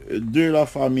ceux de la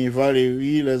famille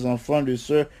Valérie, les enfants de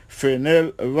sœur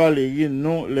Fenel Valérie,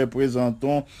 nous les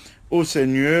présentons au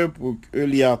Seigneur pour qu'il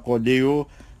lui accorde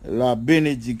la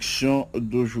bénédiction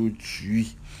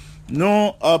d'aujourd'hui. Nous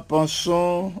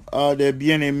pensons à des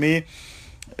bien-aimés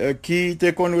qui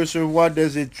te qu'on recevoir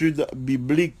des études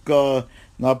bibliques. On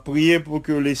a prié pour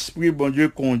que l'Esprit, bon Dieu,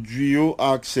 conduise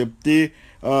à accepter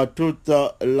toute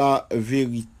la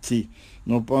vérité.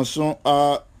 Nous pensons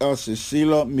à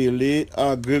Cécile Mélé,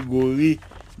 à Grégory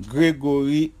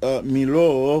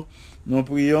Milor. Nous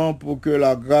prions pour que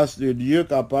la grâce de Dieu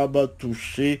capable de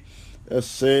toucher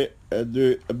ces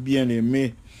deux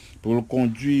bien-aimés pour le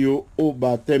conduire au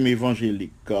baptême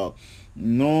évangélique.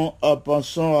 Nous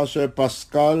pensons à Sœur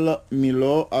Pascal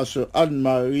Milor, à Sœur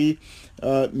Anne-Marie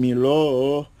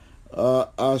Milor,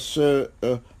 à Sœur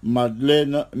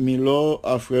Madeleine Milor,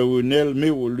 à Frère Renel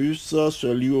Mérolus,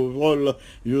 Sœur Liovol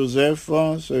Joseph,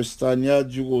 Sœur Stania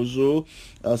Durozo,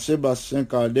 à Sébastien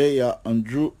Cadet et à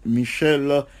Andrew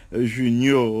Michel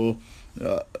Junior.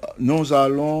 Nous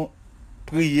allons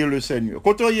prier le Seigneur.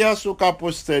 Quand il y a ce cas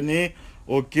posterné,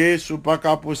 ok, sous pas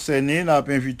qu'à posterner, nous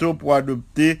invitons pour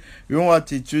adopter une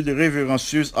attitude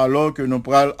révérencieuse alors que nous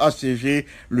pourrons assiéger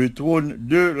le trône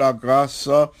de la grâce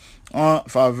en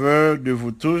faveur de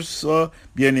vous tous,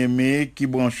 bien-aimés, qui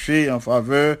branchez en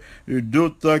faveur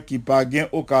d'autres qui pas gain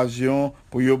occasion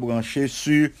pour y brancher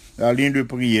sur la ligne de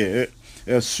prière,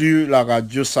 sur la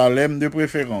radio Salem de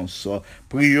préférence.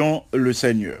 Prions le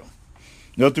Seigneur.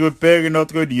 Notre Père et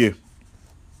notre Dieu,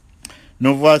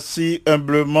 nous voici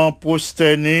humblement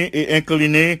prosternés et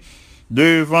inclinés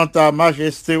devant ta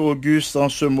majesté auguste en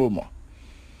ce moment.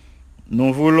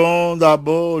 Nous voulons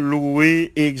d'abord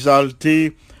louer et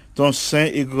exalter ton saint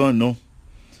et grand nom.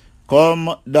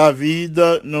 Comme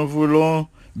David, nous voulons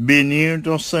bénir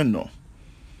ton saint nom.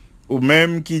 Ou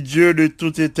même qui Dieu de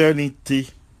toute éternité,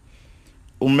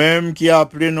 ou même qui a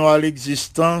appelé nous à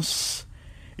l'existence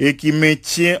et qui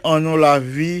maintient en nous la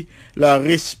vie, la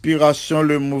respiration,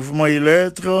 le mouvement et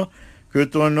l'être, que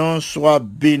ton nom soit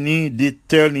béni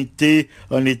d'éternité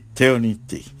en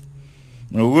éternité.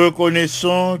 Nous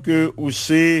reconnaissons que où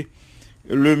c'est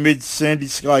le médecin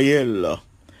d'Israël,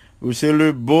 où c'est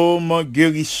le baume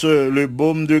guérisseur, le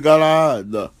baume de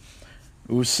Galaad,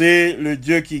 où c'est le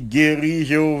Dieu qui guérit,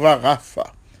 Jéhovah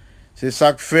Rapha. C'est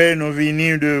ça que fait nous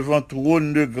venir devant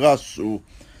trône de grâce,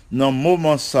 dans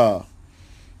moment ça,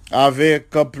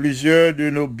 avec plusieurs de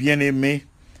nos bien-aimés,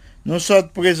 nous sommes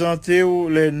présentés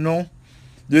les noms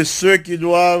de ceux qui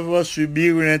doivent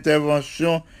subir une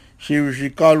intervention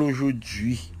chirurgicale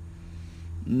aujourd'hui.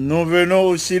 Nous venons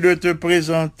aussi de te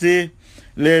présenter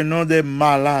les noms des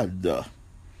malades.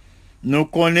 Nous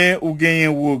connaissons ou gagnent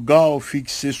un regard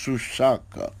fixé sur chaque,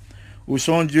 où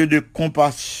son Dieu de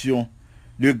compassion,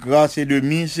 de grâce et de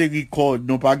miséricorde,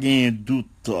 nous pas gagné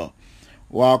doute,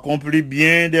 ou accompli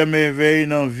bien des merveilles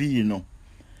dans la vie, non.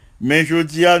 Mais je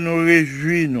dis à nous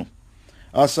réjouir, nous,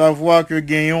 à savoir que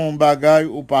gagnons un bagage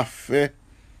ou pas fait,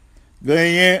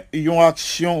 gagnons une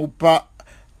action ou pas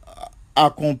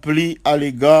accompli à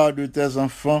l'égard de tes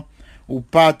enfants, ou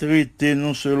pas traiter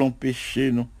nous selon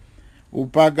péché, nous, ou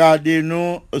pas garder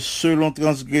nous selon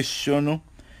transgression, nous,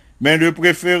 mais de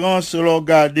préférence selon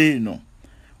garder nous,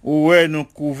 ou ouais nous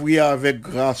couvrir avec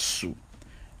grâce,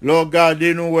 ou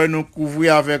garder nous, ouais nous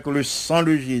couvrir avec le sang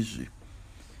de Jésus,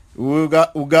 ou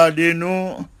garder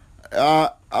nous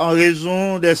en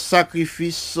raison des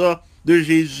sacrifices de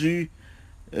Jésus,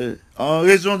 en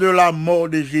raison de la mort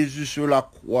de Jésus sur la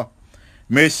croix.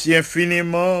 Merci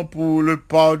infiniment pour le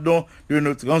pardon de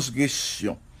nos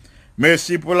transgressions.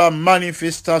 Merci pour la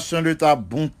manifestation de ta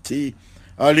bonté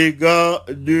à l'égard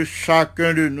de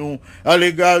chacun de nous, à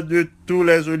l'égard de tous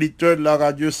les auditeurs de la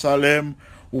radio Salem,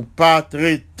 ou pas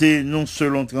traiter nous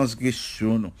selon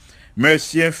transgression.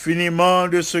 Merci infiniment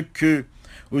de ce que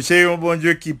vous êtes un bon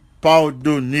Dieu qui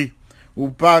pardonne, ou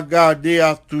pas garder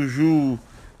à toujours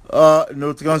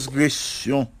nos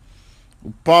transgressions,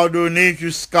 ou pardonner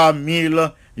jusqu'à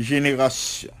 1000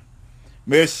 générations.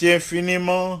 Merci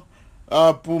infiniment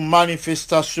pour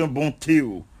manifestation bonté,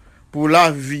 pour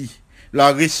la vie,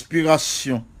 la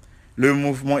respiration, le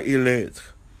mouvement et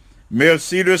l'être.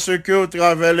 Merci de ce que, au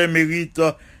travers les mérites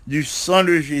du sang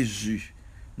de Jésus,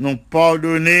 nous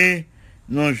pardonnés,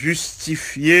 nous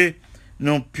justifiés,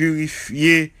 nous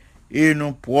purifiés et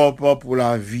nous propres pour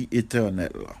la vie éternelle.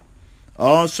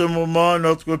 En ce moment,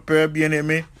 notre Père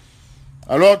bien-aimé,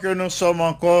 alors que nous sommes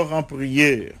encore en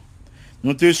prière,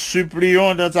 nous te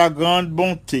supplions dans ta grande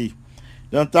bonté,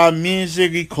 dans ta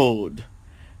miséricorde,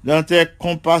 dans tes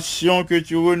compassions que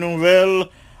tu renouvelles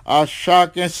à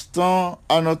chaque instant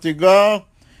à notre égard,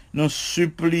 nous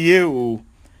supplions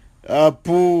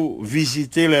pour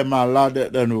visiter les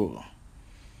malades de nos rangs.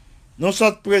 Nous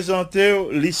sommes présentés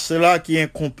liste là qui est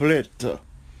incomplète.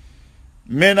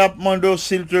 Mais nous demandons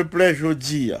s'il te plaît, je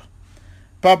dis,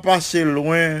 pas passer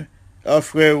loin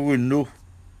frère Renaud,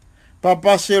 pas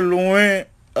passer loin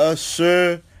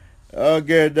sœur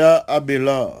Gerda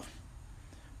Abelard,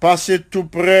 passer tout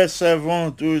près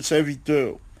servante ou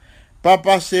serviteur, pas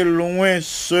passer loin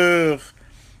sœur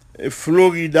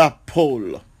Florida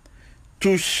Paul,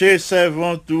 toucher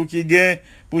servante ou qui gagne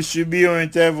pour subir une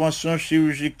intervention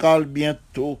chirurgicale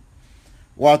bientôt,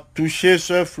 ou à toucher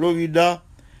sœur Florida,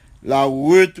 la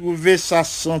retrouver sa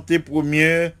santé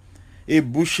première et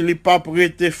bouche li pas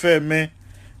prêter fermée,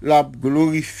 la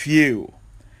glorifier,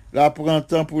 la prend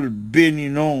temps pour le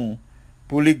bénir non,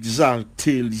 pour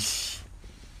l'exalter li.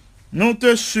 Nous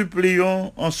te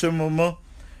supplions en ce moment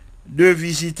de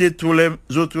visiter tous les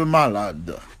autres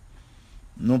malades.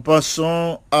 Nous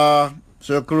passons à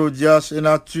Sœur Claudia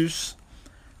Senatus,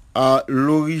 à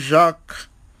Laurie Jacques,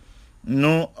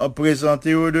 nous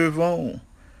présenter au devant.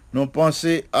 Nous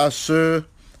pensons à Sœur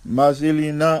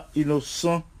Mazelina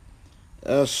Innocent,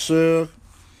 à Sœur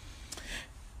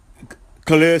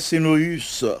Claire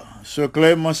Sinoïus, Sœur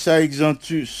Clémentia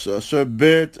Exantus, Sœur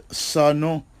Berthe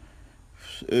Sanon,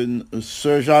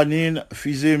 Sœur Janine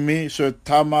Fils-Aimé, Sœur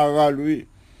Tamara Louis,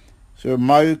 Sœur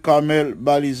Marie-Carmel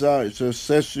Balizage, Sœur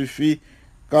Cessuffi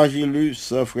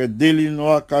Cagilus, Frère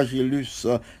Delinois Cagilus,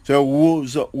 Sœur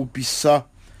Rose Oupissa,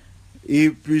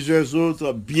 et plusieurs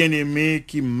autres bien-aimés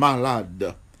qui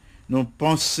malades. Nous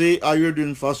pensons à eux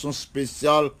d'une façon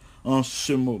spéciale en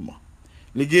ce moment.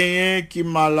 Les gagnants qui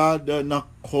malades dans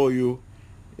Koyo,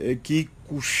 qui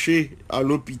couchés à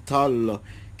l'hôpital,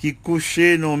 qui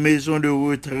couchés dans les maisons de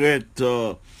retraite,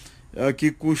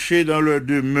 qui couchés dans leur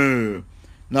demeure.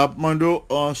 Nous demandons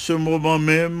en ce moment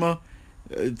même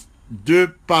de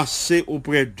passer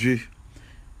auprès d'eux.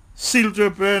 S'il te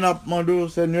plaît, nous demandons,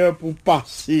 Seigneur, pour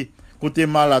passer côté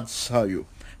malade ça yo.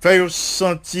 Faire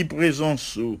sentir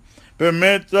présence,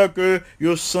 permettre que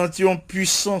yo senti en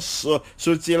puissance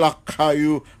sortir la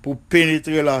caillou pour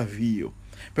pénétrer la vie.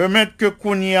 Permettre que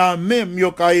kounia même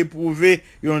yo ka éprouver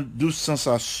une douce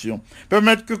sensation.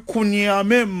 Permettre que kounia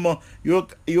même yo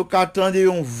ka entendre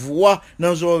une voix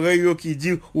dans les oreilles qui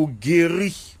dit ou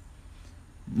guéri.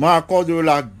 M'accorde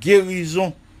la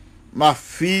guérison, ma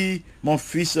fille, mon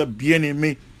fils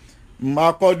bien-aimé.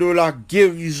 M'accorde la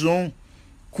guérison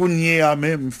kounia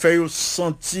même, fait yo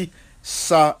sentir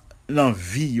ça dans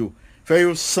vie yo, fait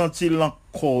yo sentir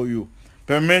l'encore yo,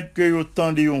 permettre que yo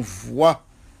tende une voix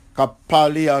qu'a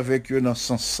parler avec eux dans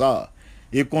sens ça,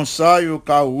 et comme ça yo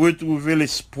ka retrouver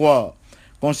l'espoir,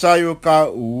 comme ça yo ka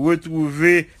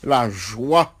retrouver la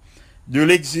joie de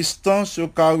l'existence, yo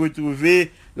ka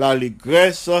retrouver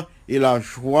l'allégresse et la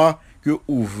joie que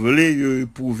vous voulez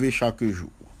éprouver chaque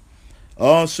jour.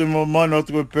 En ce moment,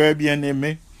 notre Père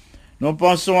bien-aimé, nous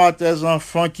pensons à tes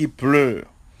enfants qui pleurent.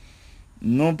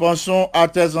 Nous pensons à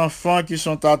tes enfants qui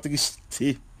sont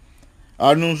attristés.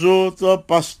 À nous autres,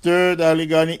 pasteurs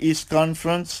d'Allegheny East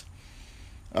Conference,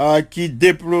 qui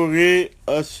déplorait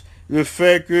le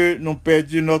fait que nous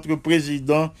perdu notre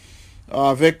président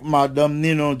avec Madame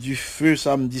Ninon Dufeu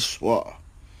samedi soir.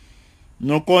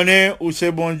 Nous connaissons où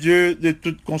c'est bon Dieu de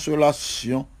toute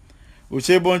consolation, où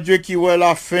c'est bon Dieu qui voit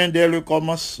la fin dès le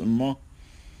commencement.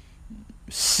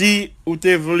 Si ou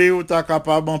t'es voulu ou t'es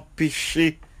capable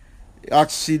d'empêcher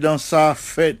accident ça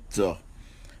fait.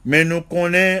 Mais nous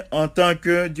connaissons en tant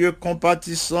que Dieu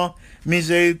compatissant,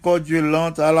 miséricordieux,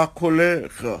 lent à la colère.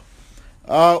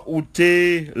 Où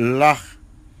t'es là.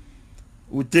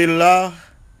 Où t'es là,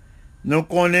 nous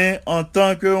connaissons en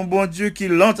tant que bon Dieu qui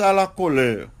lent à la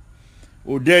colère.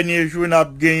 Au dernier jour, nous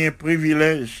avons gagné un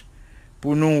privilège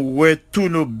pour nous voir tous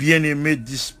nos bien-aimés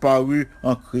disparus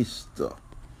en Christ.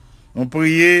 On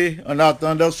priait en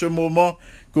attendant ce moment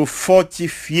que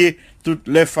fortifier toutes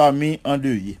les familles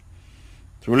endeuillées.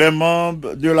 Tous les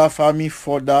membres de la famille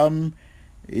Fordham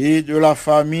et de la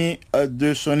famille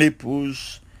de son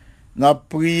épouse, nous avons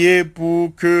prié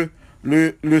pour que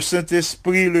le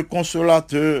Saint-Esprit, le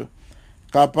Consolateur,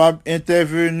 capable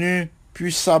d'intervenir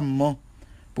puissamment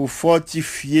pour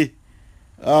fortifier,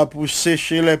 pour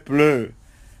sécher les pleurs,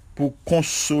 pour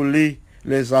consoler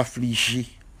les affligés.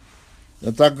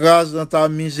 Dans ta grâce, dans ta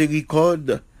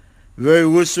miséricorde, veuille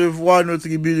recevoir nos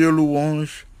tribus de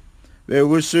louange, veuille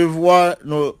recevoir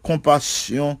nos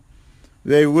compassions,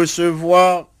 veuille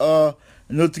recevoir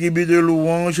nos tribus de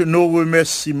louange, nos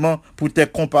remerciements pour tes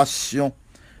compassions,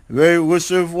 veuille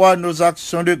recevoir nos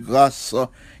actions de grâce,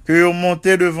 que nous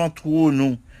montons devant toi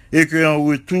nous, et que en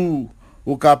retour,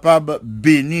 nous capables de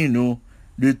bénir nous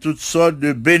de toutes sortes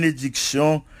de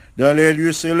bénédictions dans les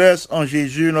lieux célestes en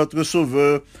Jésus notre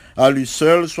Sauveur. À lui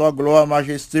seul soit gloire,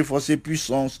 majesté, force et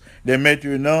puissance, dès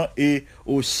maintenant et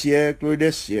au siècle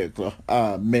des siècles.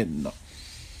 Amen.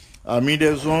 Amis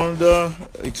des ondes,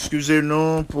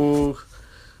 excusez-nous pour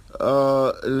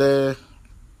les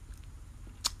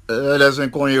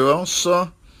incohérences.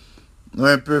 Nous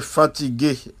un peu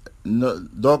fatigués.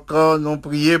 Donc, nous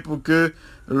prions pour que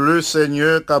le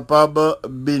Seigneur capable de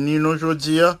bénir nous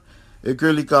aujourd'hui et que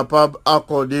lui capable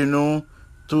d'accorder nous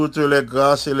toutes les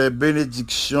grâces et les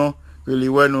bénédictions que lui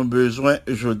avons nous besoin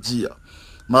aujourd'hui.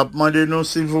 M'a demandé nous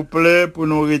s'il vous plaît pour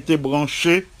nous rester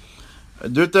branchés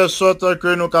de telle sorte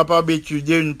que nous capables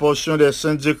d'étudier une portion des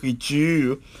Saintes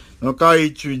Écritures. Nous avons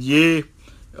étudié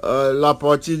la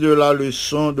partie de la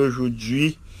leçon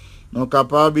d'aujourd'hui. Nous sommes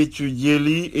capables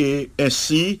d'étudier et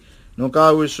ainsi nous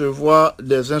allons recevoir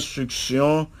des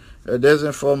instructions, des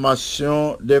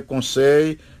informations, des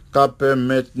conseils qui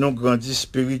permettent de nous grandir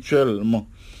spirituellement.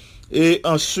 Et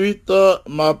ensuite,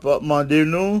 m'a demandé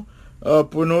nous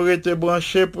pour nous rester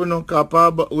branchés, pour nous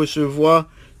capables de recevoir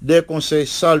des conseils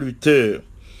salutaires,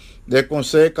 des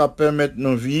conseils qui permettent de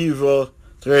nous vivre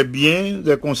très bien,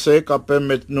 des conseils qui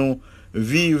permettent de nous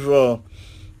vivre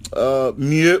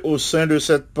mieux au sein de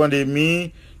cette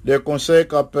pandémie, des conseils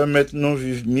qui permettent de nous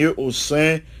vivre mieux au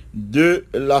sein de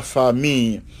la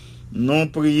famille. Nous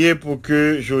prions pour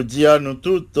que, jeudi à nous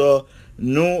toutes,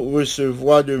 nous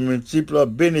recevoir de multiples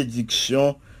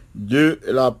bénédictions de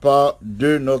la part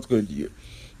de notre Dieu.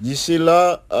 D'ici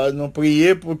là, nous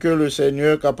prions pour que le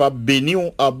Seigneur soit capable de bénir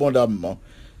abondamment.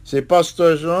 C'est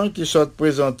Pasteur Jean qui souhaite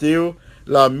présenter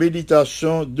la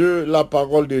méditation de la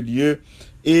parole de Dieu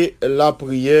et la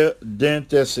prière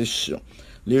d'intercession.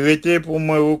 L'hérité pour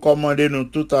me recommander nous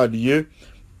tout à Dieu,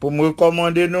 pour me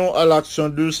recommander nous à l'action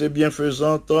douce et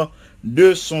bienfaisante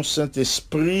de son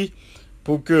Saint-Esprit,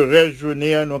 pour que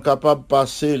réjouir nous capables de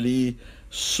passer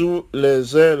sous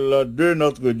les ailes de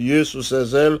notre Dieu, sous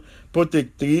ses ailes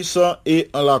protectrices et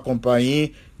en la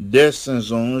compagnie des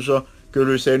saints anges. Que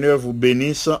le Seigneur vous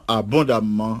bénisse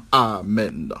abondamment.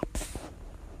 Amen.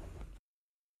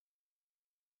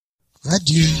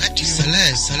 Radio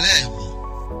Salem.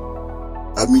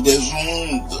 Amis des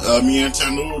ondes, amis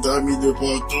internautes, amis de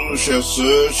partout, chers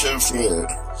sœurs, chers frères,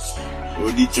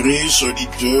 auditrices,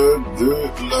 auditeurs de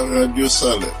la Radio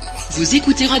Salem. Vous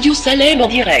écoutez Radio Salem en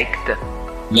direct.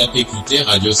 Écoutez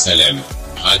Radio Salem,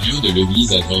 radio de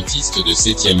l'église adventiste de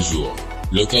 7e jour,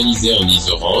 localisée en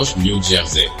Isorange, New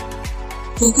Jersey.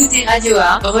 Pour écouter Radio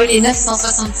A, relais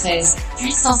 973,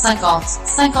 850,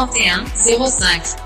 51, 05.